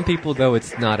For some people, though,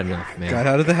 it's not enough, man. got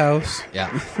out of the house. Yeah.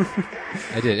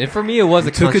 I did. And for me, it was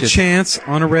a Took a conscious... chance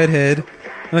on a redhead.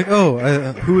 Like,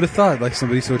 who would have thought? Like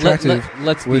somebody so attractive.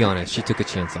 Let's be would- honest. She took a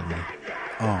chance on me.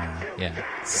 Oh, Yeah.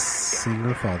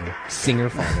 singer father. Singer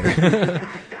father.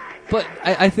 But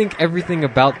I think everything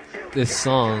about this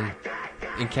song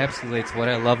encapsulates what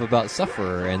I love about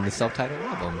Sufferer and the self-titled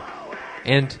album.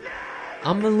 And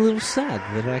I'm a little sad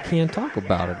that I can't talk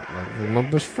about it with my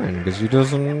best friend because he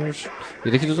doesn't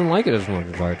like it as much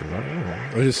as I do. I don't know.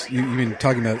 Or just you mean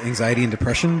talking about anxiety and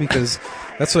depression, because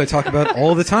that's what I talk about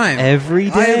all the time. Every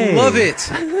day. I love it.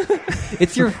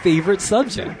 It's your favorite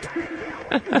subject.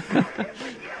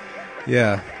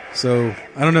 Yeah. So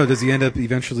I don't know. Does he end up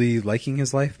eventually liking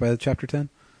his life by chapter 10?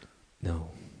 No.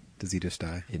 Does he just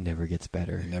die? It never gets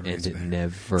better. It never and gets it better.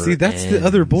 never See, that's ends. the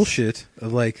other bullshit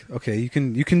of like, okay, you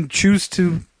can choose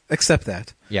to accept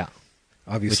that. Yeah.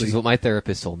 Obviously, Which is what my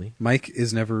therapist told me. Mike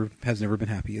has never been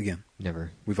happy again.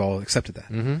 Never. We've all accepted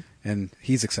that, and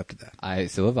he's accepted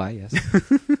that. So have I, yes.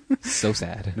 So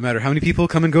sad. No matter how many people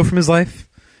come and go from his life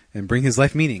and bring his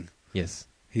life meaning, Yes.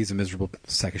 he's a miserable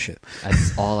sack of shit.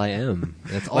 That's all I am.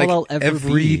 That's all Like I'll ever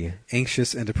every be.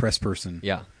 anxious and depressed person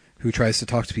Yeah. who tries to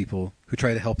talk to people who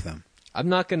try to help them. I'm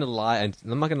not going to lie. I'm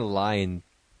not going to lie and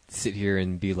sit here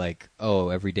and be like, oh,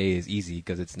 every day is easy,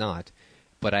 because it's not.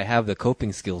 But I have the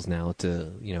coping skills now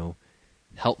to,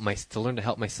 to learn to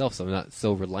help myself, so I'm not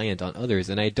so reliant on others,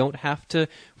 and I don't have to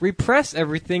repress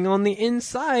everything on the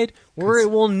inside where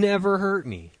it will never hurt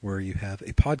me. Where you have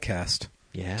a podcast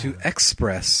to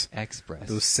express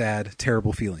those sad,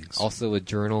 terrible feelings. Also a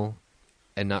journal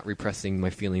and not repressing my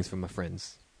feelings from my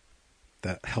friends.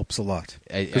 That helps a lot.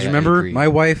 I Because remember, agree. my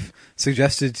wife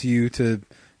suggested to you to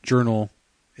journal,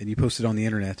 and you posted on the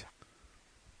internet.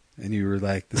 And you were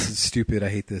like, this is stupid, I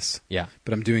hate this. Yeah.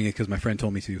 But I'm doing it because my friend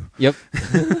told me to. Yep.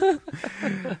 I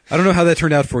don't know how that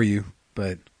turned out for you,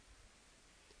 but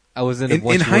I was in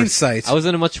In hindsight, I was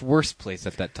in a much worse place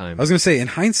at that time. I was going to say, in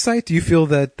hindsight, do you feel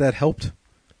that helped?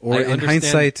 Or I in understand-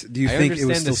 hindsight, do you think it was I still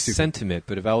understand the stupid? sentiment,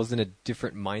 but if I was in a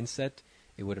different mindset,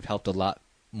 it would have helped a lot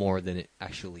more than it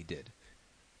actually did.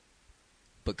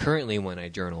 But currently, when I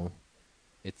journal,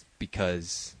 it's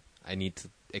because I need to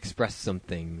express some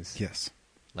things. Yes.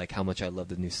 Like how much I love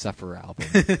the new Sufferer album.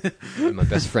 And my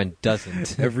best friend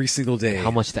doesn't. Every single day.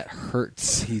 How much that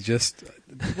hurts. He just...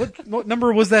 What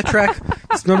number was that track?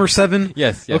 It's number 7?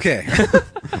 Yes. Okay.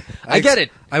 I get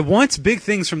it. I want big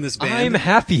things from this band. I'm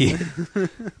happy.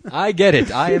 I get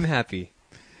it. I am happy.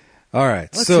 All right.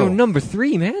 Let's so go number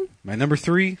 3, man. my number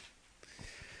 3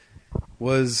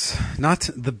 was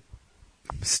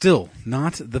still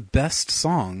not the best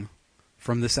song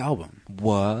from this album.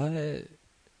 What?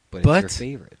 But But- it's your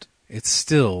favorite. It's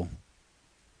still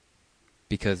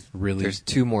Because Really? there's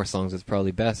 2 more songs that's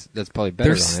probably better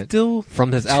there's on it. still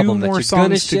From this 2 album that more you're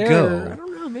gonna songs to share. go. I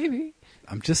don't know, maybe.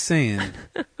 I'm just saying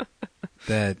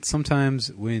that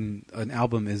sometimes when an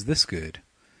album is this good,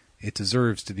 it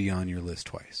deserves to be on your list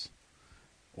twice,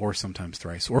 or sometimes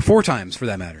thrice, or 4 times for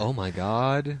that matter. Oh my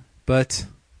god. But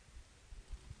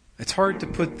it's hard to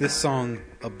put this song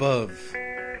above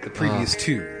the previous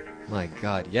 2. My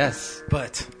god, yes.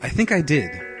 But I think I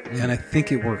did, and I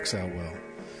think it works out well.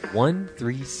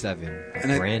 137.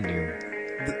 And I- Brand new.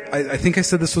 I think I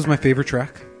said this was my favorite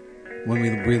track when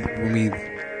we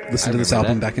listened to this remember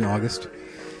album that. back in August.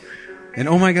 And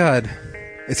oh my god,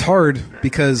 it's hard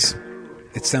because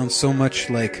it sounds so much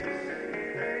like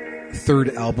third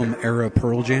album era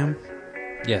Pearl Jam.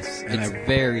 Yes, And it's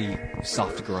very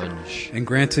soft grunge. And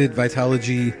granted,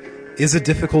 Vitalogy is a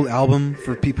difficult album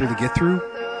for people to get through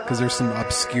because there's some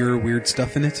obscure, weird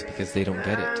stuff in it. Because they don't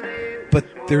get it. But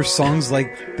there's songs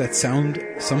like that sound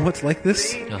somewhat like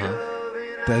this Uh-huh.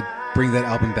 that bring that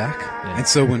album back. Yeah. And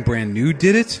so when Brand New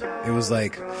did it, it was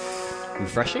like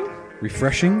Refreshing?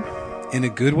 refreshing in a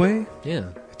good way. Yeah.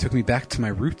 It took me back to my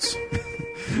roots.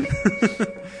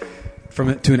 From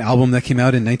it to an album that came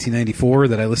out in 1994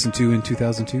 that I listened to in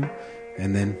 2002,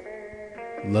 and then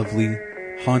lovely,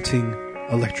 haunting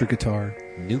electric guitar,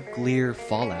 Nuclear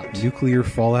Fallout. Nuclear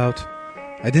Fallout.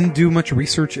 I didn't do much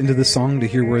research into the song to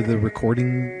hear where the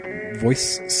recording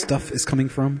voice stuff is coming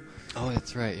from. Oh,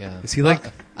 that's right, yeah. Is he like-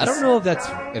 I don't know if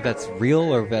that's real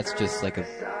or if that's just like a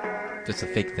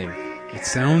fake thing. It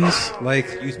sounds like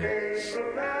Excuse me.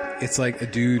 it's like a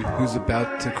dude who's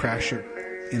about to crash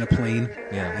in a plane,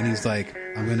 Yeah. and he's like,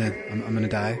 I'm gonna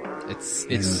die." It's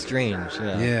And- strange,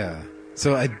 yeah. Yeah.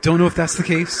 So I don't know if that's the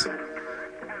case,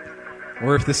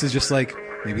 or if this is just like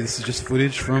maybe this is just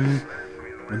footage from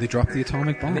when they dropped the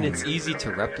atomic bomb. I mean, it's easy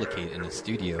to replicate in a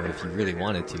studio if you really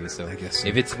wanted to. So I guess so.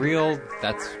 if it's real,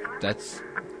 that's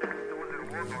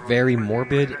very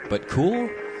morbid but cool.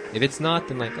 If it's not,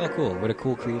 then like, oh, cool. What a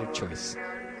cool creative choice.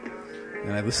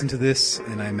 And I listen to this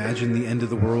and I imagine the end of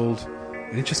the world,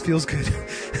 and it just feels good.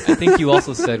 I think you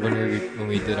also said when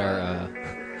we did our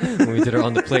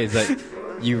on the plays that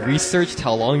You researched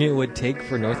how long it would take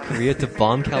for North Korea to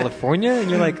bomb California, and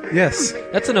you're like, Yes.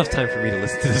 that's enough time for me to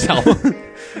listen to this album.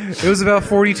 It was about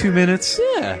 42 minutes.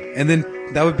 Yeah. And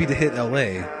then that would be to hit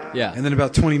L.A. Yeah. And then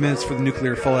about 20 minutes for the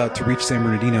nuclear fallout to reach San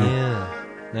Bernardino. Yeah.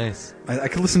 Nice. I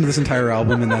could listen to this entire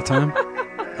album in that time.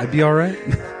 I'd be all right.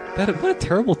 What a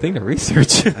terrible thing to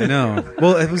research. I know.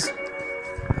 Well, it was...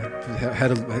 I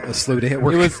had a slow day at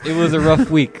work. It was a rough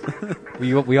week.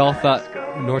 We all thought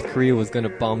North Korea was going to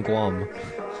bomb Guam.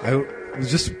 I was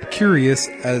just curious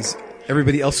as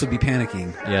everybody else would be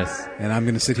panicking. Yes. And I'm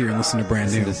going to sit here and listen to brand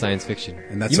Listen new. to science fiction.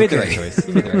 And that's you made the okay. right choice.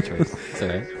 You made the right choice. It's all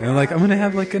right. And I'm like, I'm going to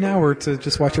have like an hour to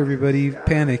just watch everybody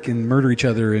panic and murder each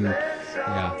other and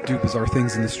Yeah. do bizarre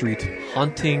things in the street.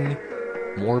 Haunting,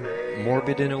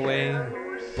 morbid in a way,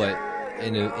 but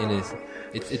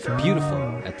it's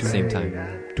beautiful at the same time.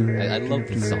 I love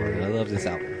this song. I love this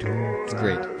album. It's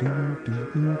great.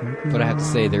 But I have to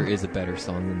say, there is a better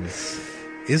song than this.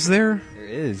 Is there? There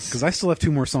is. Because I still have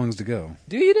 2 more songs to go.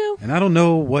 Do you know? And I don't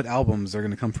know what albums they're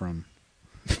going to come from.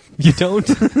 You don't?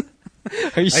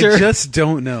 Are you sure? I just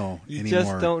don't know you anymore.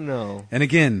 just don't know. And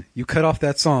again, you cut off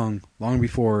that song long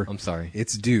before I'm sorry.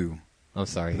 it's due. I'm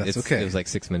sorry. That's okay. It was like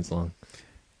 6 minutes long.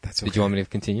 That's okay. Did you want me to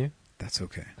continue? That's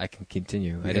okay. I can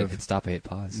continue. We I didn't have hit stop. I hit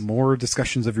pause. More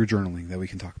discussions of your journaling that we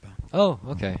can talk about. Oh,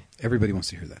 okay. Everybody wants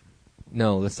to hear that.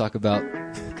 No, let's talk about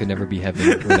Could Never Be Heaven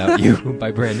Without You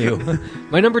by Brand New.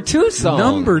 My number 2 song.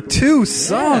 Number 2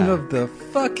 song Yeah. of the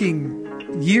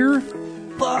fucking year.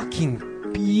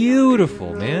 Fucking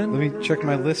beautiful, man. Let me check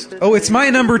my list. Oh, it's my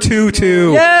number 2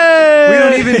 too. Yay! We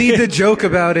don't even need to joke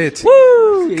about it.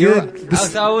 Woo! Good.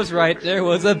 This- I was right. There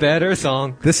was a better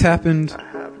song. This happened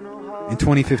in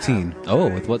 2015 Oh,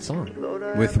 with what song?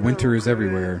 with Winter is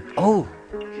Everywhere. Oh,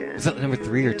 is that number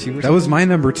 3 or 2 or That was something? my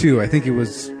number 2. I think it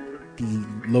was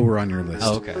lower on your list.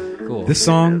 Oh, okay. Cool. This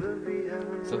song,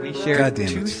 So we shared God damn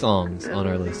 2 it. songs on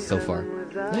our list so far.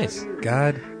 Nice.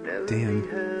 God damn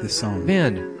this song.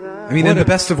 Man. I mean, what in the a-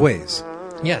 best of ways.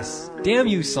 Yes. Damn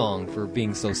you song for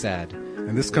being so sad.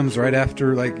 And this comes right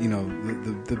after, like, you know,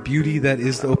 the beauty that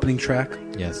is the opening track,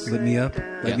 Yes. Lit Me Up,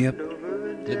 Light Yeah. Me Up.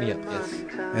 Lit me up, yes.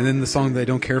 And then the song that I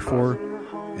don't care for,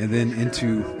 and then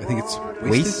into, I think it's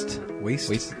Waste. Waste.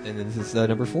 Waste. And then this is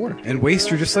number 4. And Waste,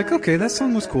 you're just like, okay, that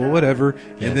song was cool, whatever.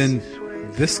 Yes. And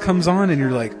then this comes on, and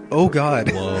you're like, oh God.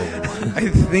 Whoa. I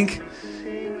think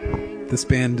this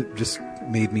band just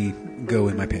made me go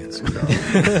in my pants.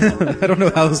 I don't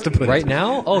know how else to put Right it.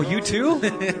 now? Oh, you too?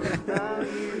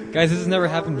 Guys, this has never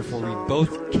happened before. We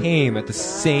both came at the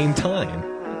same time.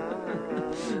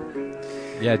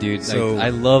 Yeah, dude. So- I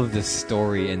love the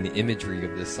story and the imagery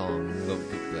of this song.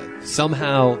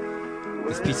 Somehow,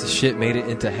 this piece of shit made it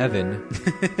into heaven,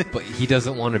 but he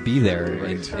doesn't want to be there. And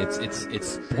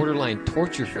it's borderline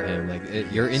torture for him. Like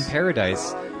you're in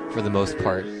paradise for the most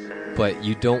part, but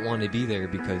you don't want to be there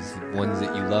because the ones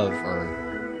that you love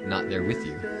are not there with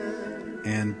you.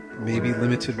 And maybe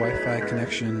limited Wi-Fi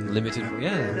connection. Limited,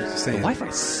 yeah. Just The saying. Wi-Fi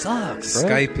sucks,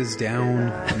 bro. Skype is down,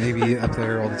 maybe up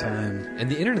there all the time. And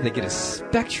the internet they get is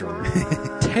Spectrum.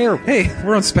 Terrible. Hey,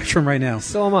 we're on Spectrum right now.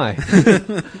 So am I.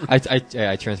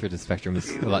 I transferred to Spectrum.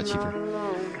 It's a lot cheaper.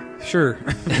 Sure.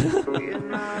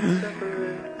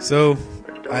 So,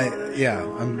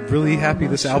 I'm really happy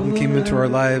this album came into our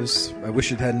lives. I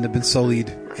wish it hadn't have been sullied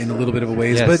in a little bit of a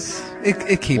ways, Yes. but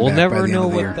it came We'll back never by the know end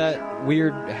of the what year. that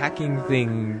weird hacking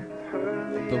thing,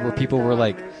 but where people were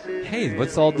like, "Hey,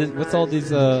 what's all these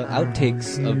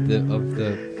outtakes of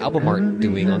the album art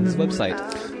doing on this website?"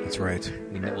 That's right.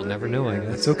 I mean, we'll never know. I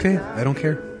guess. It's okay. I don't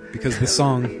care because this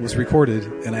song was recorded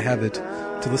and I have it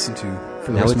to listen to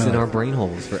for the Now rest it's of in my our life. brain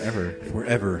holes forever.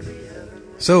 Forever.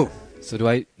 So, So do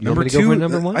I? You number want me to go 2. for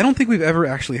number 1? I don't think we've ever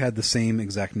actually had the same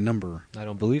exact number. I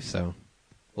don't believe so.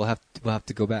 We'll have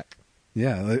to go back.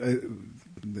 Yeah.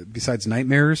 Besides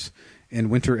Nightmares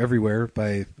and Winter Everywhere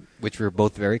Which were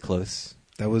both very close.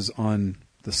 that was on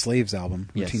the Slaves album,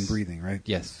 Yes. Routine Breathing, right?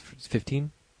 Yes, 15.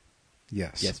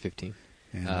 Yes. Yes, 15.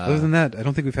 And other than that, I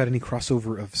don't think we've had any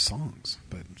crossover of songs.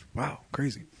 But wow,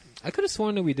 crazy. I could have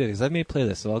sworn that we did because I made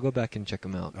playlists, so I'll go back and check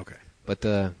them out. Okay. But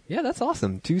yeah, that's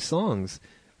awesome. 2 songs.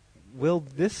 Will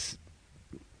this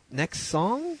next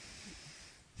song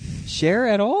share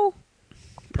at all?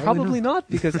 Probably not,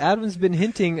 because Adam's been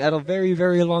hinting at a very,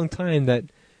 very long time that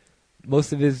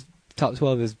most of his top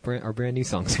 12 are brand new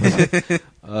songs.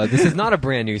 This is not a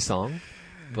brand new song,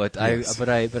 but Yes.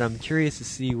 I'm curious to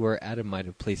see where Adam might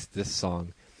have placed this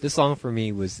song. This song for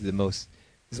me was the most.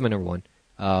 This is my number 1.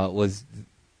 Was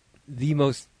the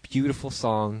most beautiful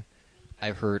song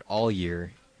I've heard all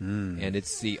year, and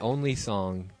it's the only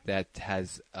song that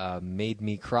has made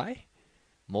me cry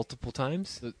multiple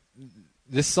times.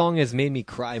 This song has made me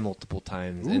cry multiple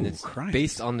times, and Ooh, it's crying.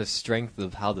 based on the strength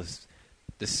of how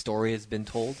the story has been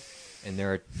told. And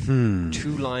there are 2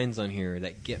 lines on here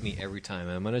that get me every time.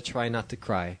 I'm going to try not to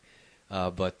cry,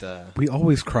 but We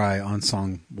always cry on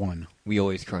song 1. we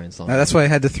always cry in songs. That's why I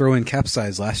had to throw in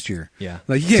Capsize last year. Yeah.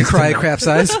 Like, you can't cry at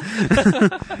Capsize.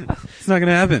 It's not going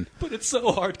to happen. But it's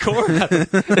so hardcore.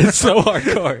 It's so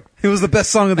hardcore. It was the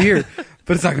best song of the year,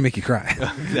 but it's not going to make you cry.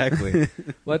 Exactly.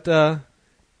 But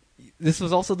this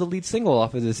was also the lead single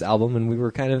off of this album, and we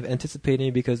were kind of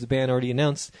anticipating because the band already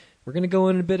announced we're going to go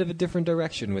in a bit of a different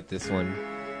direction with this one.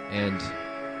 And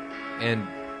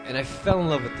I fell in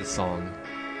love with this song.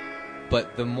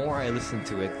 But the more I listen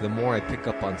to it, the more I pick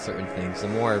up on certain things. The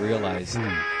more I realize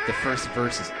the first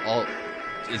verse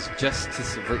is just to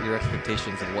subvert your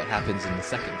expectations of what happens in the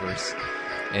second verse.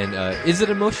 And is it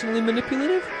emotionally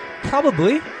manipulative?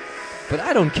 Probably, but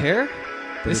I don't care.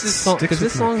 This is because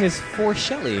this song is For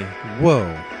Shelley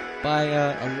Whoa. by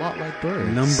A Lot Like Birds.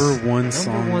 Number one Number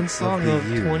song one song of of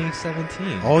the year.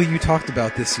 2017. All you talked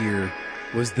about this year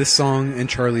was this song and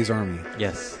Charlie's Army.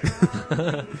 Yes.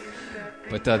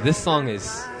 But this song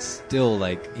is still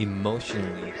like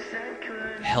emotionally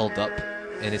held up,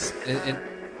 and it's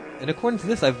and according to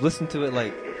this, I've listened to it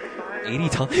like 80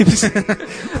 times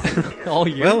all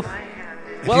year.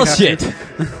 Well, shit.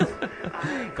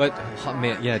 But oh,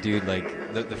 man, yeah, dude,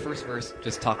 like the first verse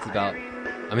just talks about.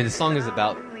 I mean, the song is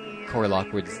about Corey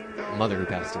Lockwood's mother who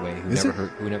passed away, who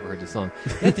never heard the song.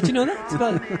 Yeah, did you know that? It's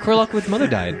about Corey Lockwood's mother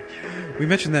died. We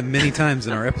mentioned that many times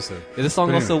in our episode. Yeah, the song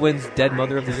But also anyway. wins Dead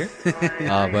Mother of the Year.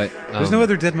 But There's no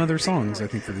other Dead Mother songs, I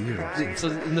think, for the year. So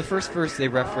in the first verse, they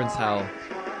reference how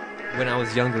when I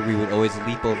was younger, we would always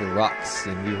leap over rocks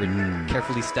and we would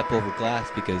carefully step over glass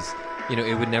because, you know,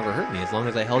 it would never hurt me. As long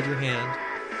as I held your hand,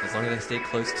 as long as I stayed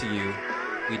close to you,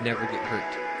 we'd never get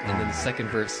hurt. And then the second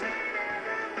verse,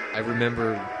 I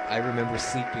remember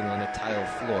sleeping on a tile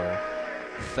floor,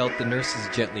 felt the nurses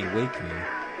gently wake me.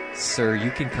 Sir,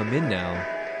 you can come in now.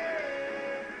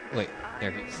 Wait,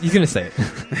 there you're gonna say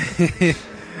it.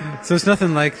 So it's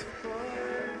nothing like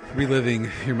reliving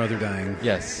your mother dying.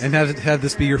 Yes. And have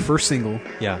this be your first single.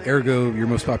 Yeah. Ergo, your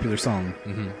most popular song.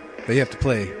 Mm-hmm. That you have to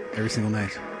play every single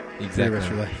night. Exactly. For the rest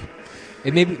of your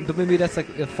life. But maybe that's like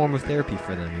a form of therapy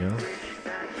for them, you know?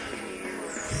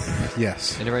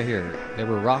 Yes. And right here, there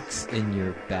were rocks in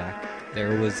your back.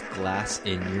 There was glass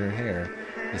in your hair.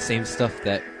 The same stuff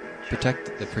that you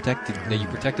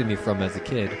protected me from as a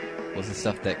kid was the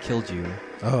stuff that killed you.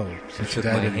 Oh, You took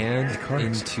my hand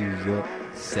into your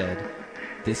said,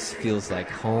 "This feels like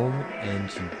home," and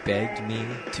you begged me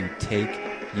to take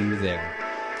you there.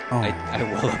 Oh. I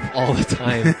well up all the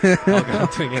time. I'm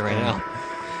doing it right now.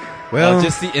 Well,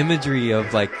 Just the imagery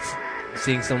of like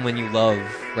seeing someone you love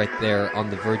right there on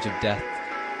the verge of death,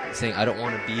 saying, "I don't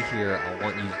want to be here. I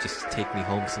want you just to take me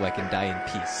home so I can die in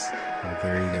peace." oh,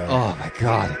 there you go. Oh my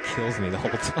God, it kills me the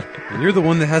whole time. You're the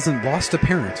one that hasn't lost a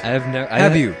parent. I have never.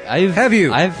 Have you? Have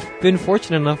you? I've been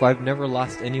fortunate enough. I've never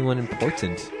lost anyone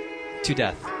important to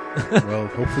death. Well,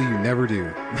 hopefully you never do.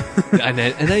 and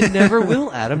I never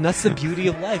will, Adam. That's the beauty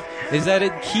of life, is that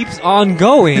it keeps on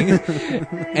going,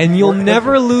 and you'll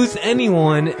never lose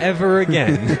anyone ever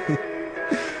again.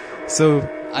 So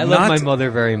I love my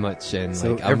mother very much, and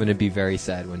So I'm going to be very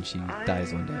sad when she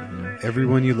dies one day. You know?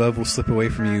 Everyone you love will slip away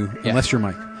from you, Yeah. unless you're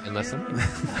Mike. Unless I'm.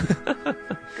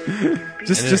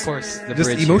 Just, And then, of course, the just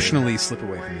bridge emotionally slip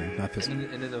away from you, not physically.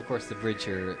 And then, of course, the bridge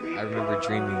here. I remember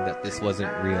dreaming that this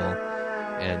wasn't real,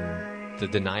 and the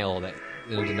denial that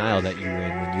you're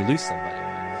in when you lose somebody.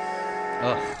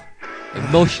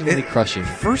 Emotionally crushing.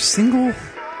 First single,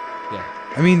 Yeah,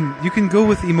 I mean, you can go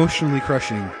with emotionally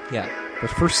crushing, yeah. but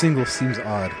first single seems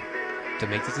odd. To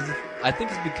make this, I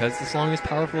think it's because the song is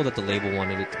powerful that the label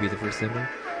wanted it to be the first single.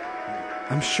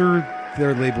 I'm sure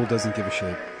their label doesn't give a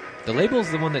shit. The label's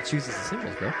the one that chooses the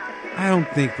singles, bro. I don't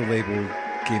think the label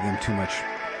gave them too much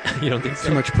You don't think so?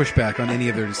 too much pushback on any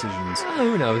of their decisions.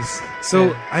 Oh, who knows? So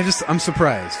Yeah. I'm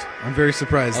surprised. I'm very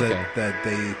surprised Okay. that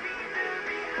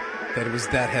it was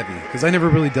that heavy, because I never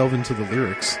really delved into the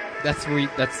lyrics. That's what you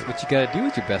gotta do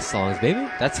with your best songs, baby.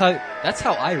 That's how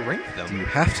I rank Do them, you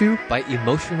have to? by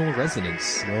emotional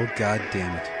resonance. Well, god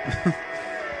damn it.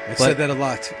 I've But- said that a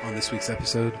lot on this week's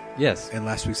episode Yes, and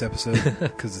last week's episode,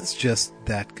 because it's just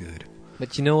that good.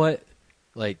 but you know what?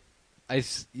 Like,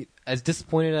 as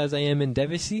disappointed as I am in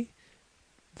Debussy,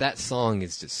 that song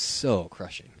is just so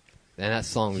crushing, and that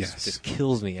song Yes. just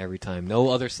kills me every time. No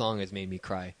other song has made me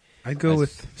cry. I'd go As-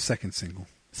 with second single.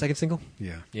 Second single,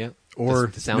 Yeah. yeah, Or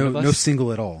The Sound of Us? no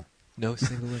single at all. no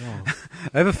single at all.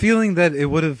 I have a feeling that it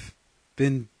would have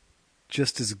been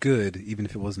just as good, even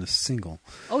if it wasn't a single.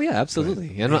 Oh yeah,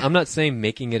 absolutely. I'm not saying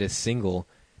making it a single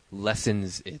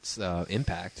lessens its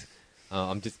impact.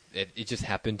 It just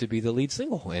happened to be the lead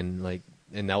single, and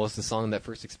that was the song that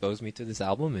first exposed me to this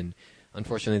album. And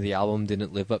unfortunately, the album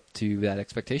didn't live up to that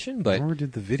expectation. But nor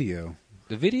did the video.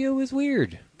 The video is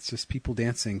weird. It's just people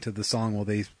dancing to the song while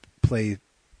they play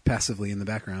passively in the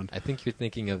background. I think you're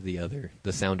thinking of the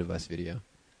Sound of Us video.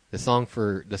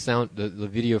 The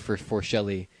video for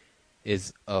Shelley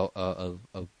is a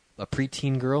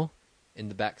preteen girl in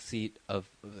the back seat of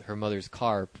her mother's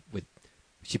car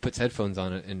she puts headphones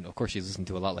on it, and of course she's listening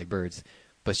to A Lot Like Birds,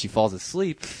 but she falls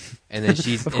asleep, and then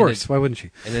she's of course, why wouldn't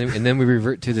she? And then we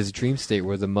revert to this dream state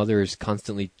where the mother is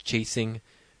constantly chasing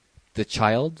the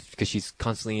child because she's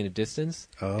constantly in a distance.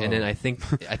 Oh. And then I think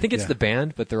it's the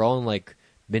band, but they're all in like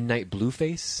midnight blue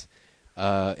face,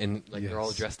 and like they're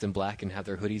all dressed in black and have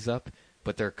their hoodies up,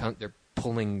 but they're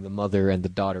pulling the mother and the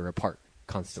daughter apart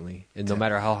constantly, and no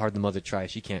matter how hard the mother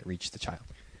tries, she can't reach the child.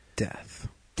 Death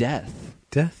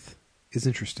is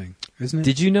interesting, isn't it?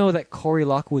 Did you know that Corey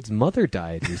Lockwood's mother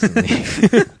died recently?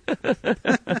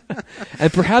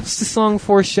 And perhaps the song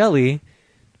For Shelley,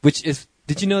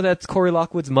 did you know that's Corey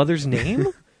Lockwood's mother's name?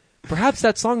 Perhaps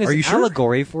that song is an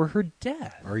allegory for her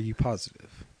death. Are you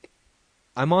positive?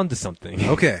 I'm on to something.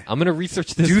 Okay. I'm going to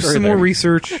research this Do further. some more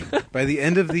research. By the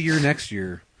end of the year next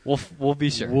year, We'll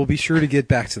be sure. We'll be sure to get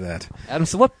back to that. Adam,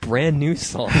 so what brand new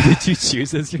song did you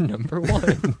choose as your number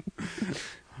one?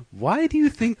 Why do you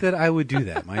think that I would do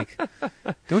that, Mike?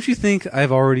 Don't you think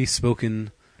I've already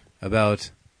spoken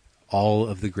about all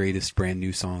of the greatest brand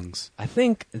new songs? I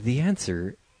think the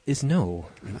answer is no.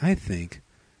 And I think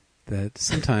that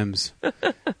sometimes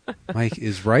Mike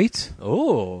is right.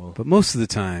 Oh. But most of the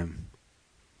time,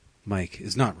 Mike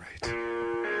is not right.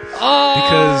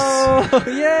 Oh! Because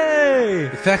yay!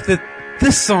 the fact that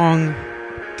this song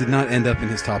did not end up in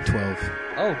his top 12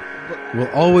 will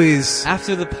always...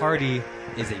 After the Party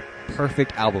is a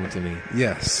perfect album to me.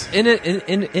 Yes. In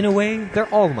a way,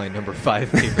 they're all my number 5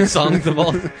 favorite songs of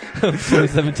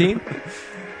 2017.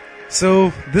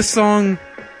 So this song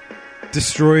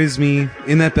destroys me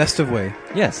in that best of way.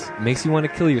 Yes, makes you want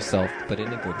to kill yourself, but in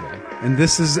a good way. And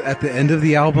this is at the end of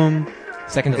the album.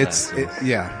 Second to last.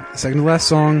 Second to last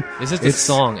song. This is the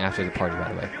song after the party,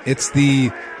 by the way. It's the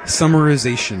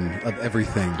summarization of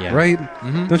everything, right?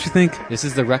 Mm-hmm. Don't you think? This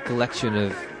is the recollection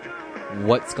of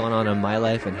what's gone on in my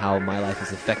life and how my life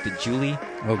has affected Julie.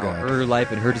 Oh, God. How her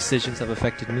life and her decisions have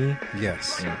affected me.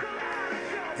 Yes. Yeah.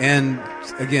 And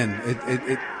again,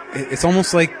 it's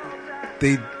almost like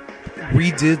they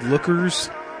redid Lookers,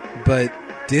 but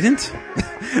didn't.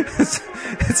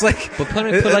 It's like, but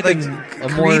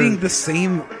creating the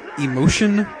same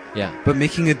emotion, but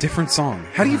making a different song.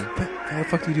 How do you? How the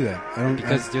fuck do you do that?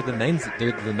 Because they're the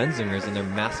Menzingers and they're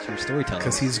master storytellers.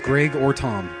 Because he's Greg or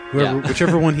Tom,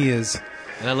 whichever one he is.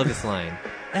 And I love this line.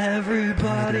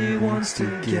 Everybody wants to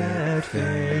get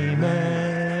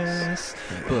famous,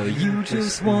 but you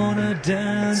just wanna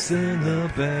dance in the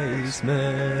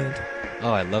basement.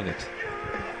 Oh, I love it.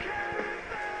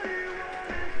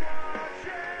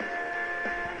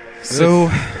 So,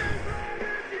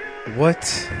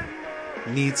 what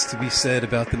needs to be said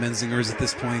about the Menzingers at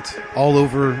this point? All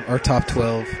over our top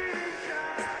 12.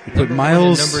 We put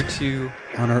Miles number 2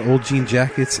 on our old jean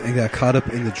jackets and got caught up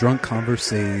in the drunk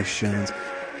conversations.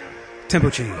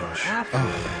 Tempo change.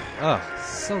 Oh,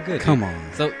 so good. Come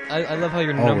on. So I love how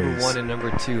your number 1 and number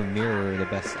 2 mirror the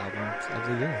best albums of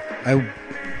the year.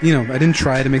 I didn't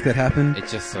try to make that happen. It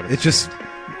just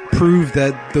proved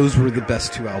that those were the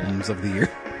best 2 albums of the year.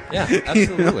 Yeah,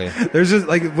 absolutely. There's just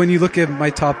like when you look at my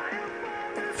top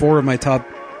 4 of my top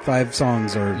 5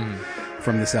 songs are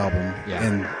from this album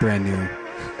and brand new.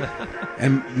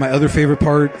 And my other favorite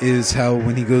part is how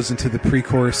when he goes into the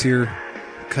pre-chorus here,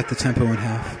 cut the tempo in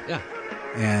half. Yeah.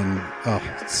 And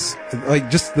it's like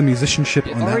just the musicianship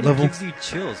on that level. It gives you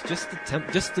chills. Just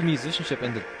the musicianship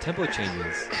and the tempo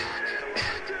changes.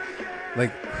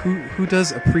 Like who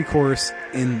does a pre-chorus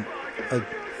in a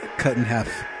cut in half?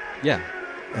 Yeah.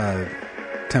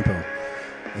 Tempo.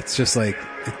 It's just like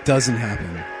it doesn't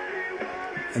happen.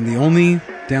 And the only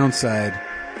downside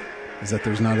is that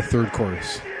there's not a third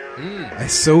chorus. I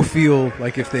so feel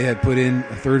like if they had put in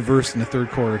a third verse and a third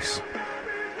chorus,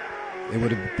 it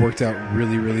would have worked out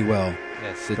really, really well.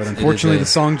 Yes, but unfortunately, the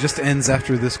song just ends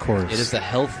after this chorus. It is a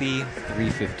healthy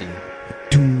 350.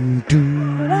 Doom,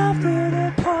 doom. But after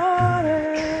the party,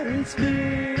 it's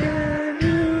me and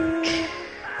you.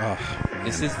 Oh,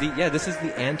 this is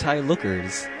the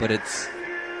anti-Lookers, but it's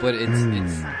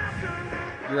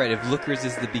you're right. If Lookers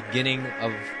is the beginning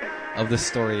of the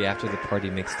story after the party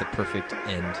makes the perfect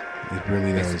end. It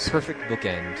really It's does. a perfect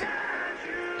bookend.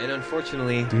 And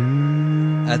unfortunately,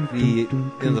 at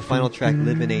the final track,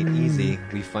 "Livin' Ain't Easy,"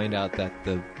 we find out that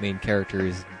the main character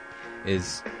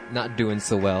is not doing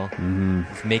so well. Mm-hmm.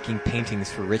 He's making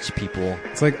paintings for rich people.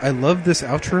 It's like, I love this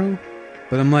outro,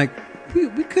 but I'm like, we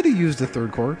could have used a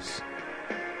third chorus.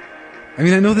 I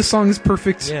mean, I know this song is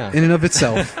perfect Yeah. in and of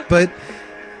itself, but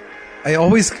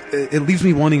it leaves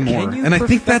me wanting more. Can you And I think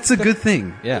perfect that's a the- good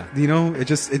thing. Yeah. You know, it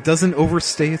doesn't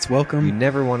overstay its You welcome.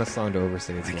 never want a song to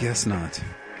overstay its I welcome. guess not.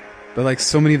 But like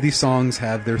so many of these songs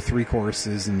have their 3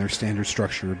 choruses and their standard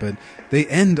structure, but they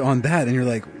end on that and you're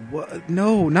like, what?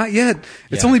 No, not yet.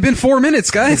 It's Yeah. only been 4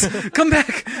 minutes, guys. Come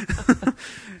back.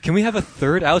 Can we have a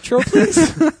third outro,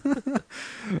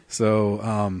 please?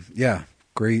 So, yeah,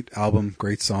 great album,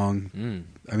 great song.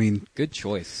 I mean, Good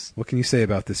choice. what can you say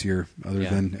about this year other Yeah.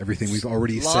 than everything we've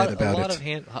already said about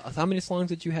it? How many songs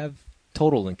did you have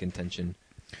total in contention?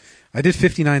 I did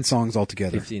 59 songs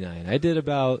altogether. 59. I did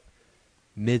about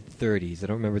mid-30s. I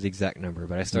don't remember the exact number,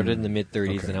 but I started in the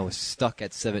mid-30s, okay. and I was stuck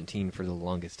at 17 for the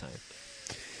longest time.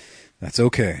 That's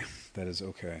okay. That is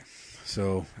okay.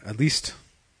 So at least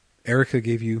Erica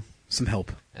gave you some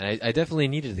help. And I definitely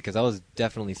needed it because I was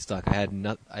definitely stuck. I had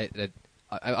not.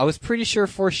 I was pretty sure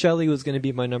 "For Shelley" was going to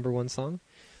be my number one song,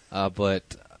 but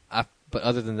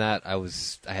other than that,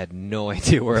 I had no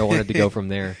idea where I wanted to go from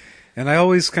there. And I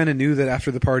always kind of knew that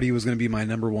After the Party was going to be my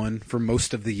number one for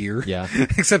most of the year. Yeah.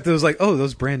 Except it was like, oh,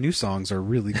 those brand new songs are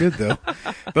really good, though.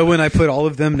 But when I put all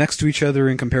of them next to each other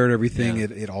and compared everything, Yeah.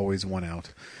 it always won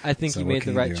out. I think So you what made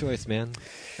can the you right do? choice, man.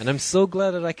 And I'm so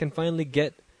glad that I can finally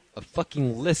get a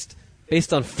fucking list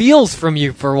based on feels from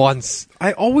you for once.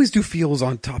 I always do feels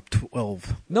on top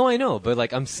 12. No, I know, but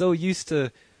like I'm so used to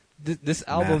this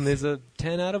album Math. is a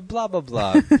 10 out of blah blah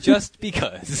blah just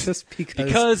because. Just because.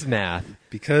 Because math.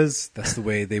 Because that's the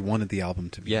way they wanted the album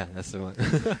to be. Yeah, that's the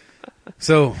one.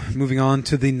 So, moving on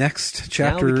to the next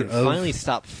chapter now we can of... finally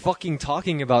stop fucking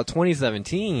talking about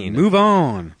 2017. Move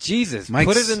on. Jesus, Mike's-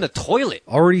 put it in the toilet.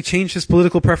 Already changed his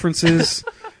political preferences.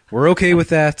 We're okay with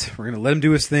that. We're going to let him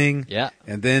do his thing. Yeah.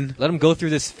 And then Let him go through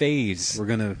this phase. we're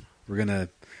going to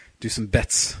do some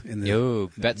bets in the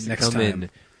Yo, bets next come time. in.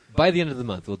 By the end of the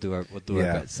month, we'll do our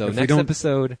Yeah. bets. So If we next don't-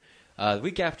 episode, the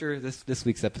week after this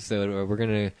week's episode, we're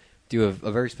gonna do a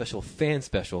very special fan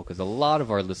special because a lot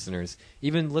of our listeners,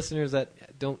 even listeners that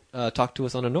don't talk to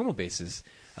us on a normal basis,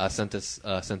 sent us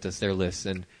their lists,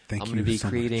 and Thank I'm going to you be so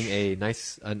creating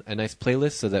much. a nice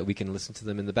playlist so that we can listen to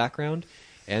them in the background.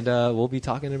 And we'll be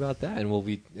talking about that, and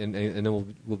and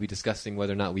then we'll be discussing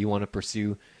whether or not we want to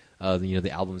pursue, the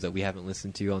albums that we haven't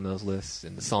listened to on those lists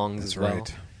and the songs That's as well.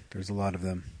 right. There's a lot of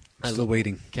them. I Still lo-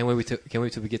 waiting. Can't wait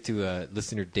till we get to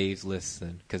listener Dave's list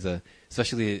then, because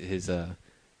especially his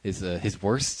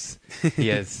worsts, he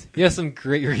has some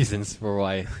great reasons for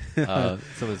why some of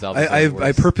his albums. are I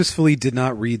worst. purposefully did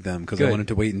not read them because I Good. wanted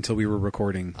to wait until we were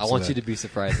recording. I want you to be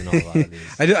surprised in a lot of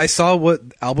these. I saw what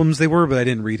albums they were, but I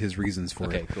didn't read his reasons for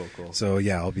Okay, it. cool. So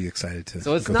yeah, I'll be excited to.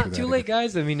 So it's go not through too that late, again.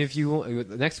 guys. I mean, if you want,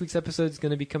 next week's episode is going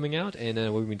to be coming out, and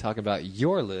we'll be talking about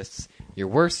your lists, your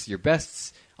worsts, your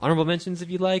bests, honorable mentions if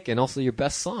you like, and also your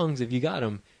best songs if you got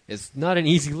them. It's not an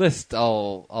easy list.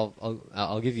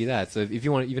 I'll give you that. So if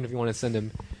you want, even if you want to send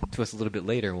them to us a little bit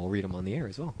later, we'll read them on the air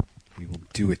as well. We will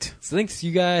do it. So thanks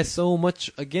you guys so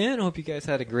much again. I hope you guys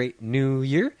had a great new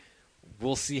year.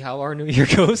 We'll see how our new year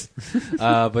goes.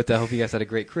 But I hope you guys had a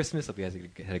great Christmas. Hope you guys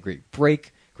had a great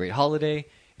break, great holiday.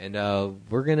 And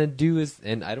we're going to do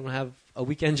and I don't have a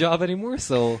weekend job anymore,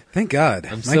 so Thank God,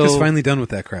 I'm Mike is so- finally done with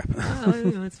that crap.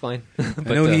 it's fine. But,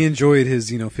 I know he enjoyed his,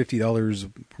 $50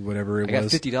 or whatever it I got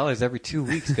was $50 every 2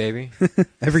 weeks, baby.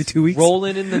 every 2 weeks.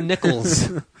 Rolling in the nickels.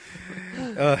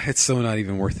 It's so not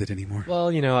even worth it anymore. Well,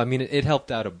 I mean, it helped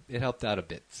out a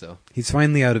bit. So He's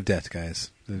finally out of debt,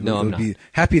 guys. No, I'm We'll not. be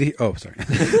happy to. Oh, sorry.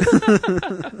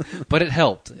 but it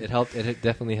helped. It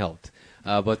definitely helped.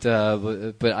 But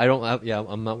I don't.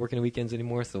 I'm not working weekends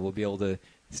anymore, so we'll be able to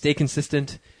stay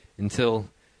consistent until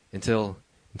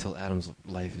Adam's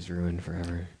life is ruined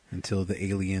forever. Until the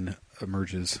alien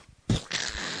emerges.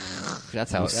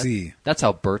 That's how. We'll see. That's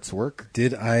how Berts work.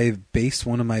 Did I base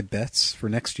one of my bets for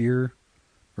next year,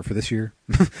 or for this year,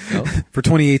 No? for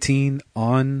 2018,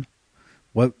 on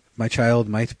what my child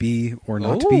might be or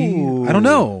not be? I don't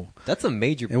know. That's a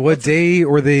major. And what day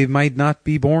or they might not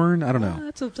be born? I don't know.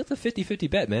 That's a 50-50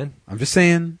 bet, man. I'm just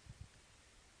saying.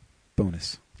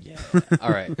 Bonus. Yeah. All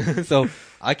right. So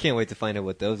I can't wait to find out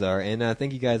what those are. And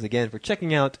thank you guys again for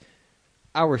checking out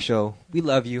our show. We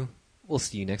love you. We'll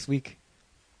see you next week.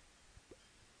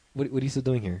 What are you still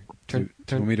doing here? Do you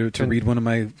want me to read one of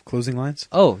my closing lines?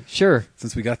 Oh, sure.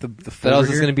 Since we got the But I folder was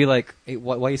just here? going to be like, hey,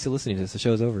 why are you still listening to this? The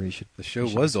show's over. You should. The show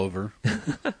was over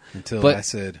until But- I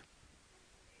said,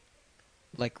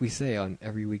 Like we say on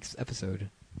every week's episode.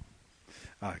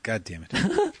 God damn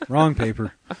it. Wrong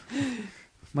paper.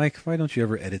 Mike, why don't you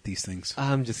ever edit these things?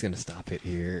 I'm just going to stop it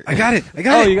here. I got it.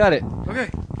 Oh, you got it. Okay.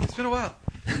 It's been a while.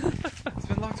 It's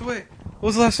been locked away. What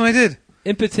was the last one I did?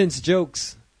 Impotence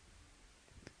jokes.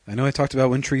 I know I talked about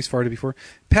when trees farted before.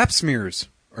 Pap smears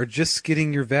are just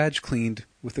getting your vag cleaned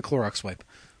with the Clorox wipe.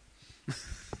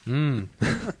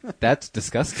 That's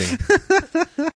disgusting.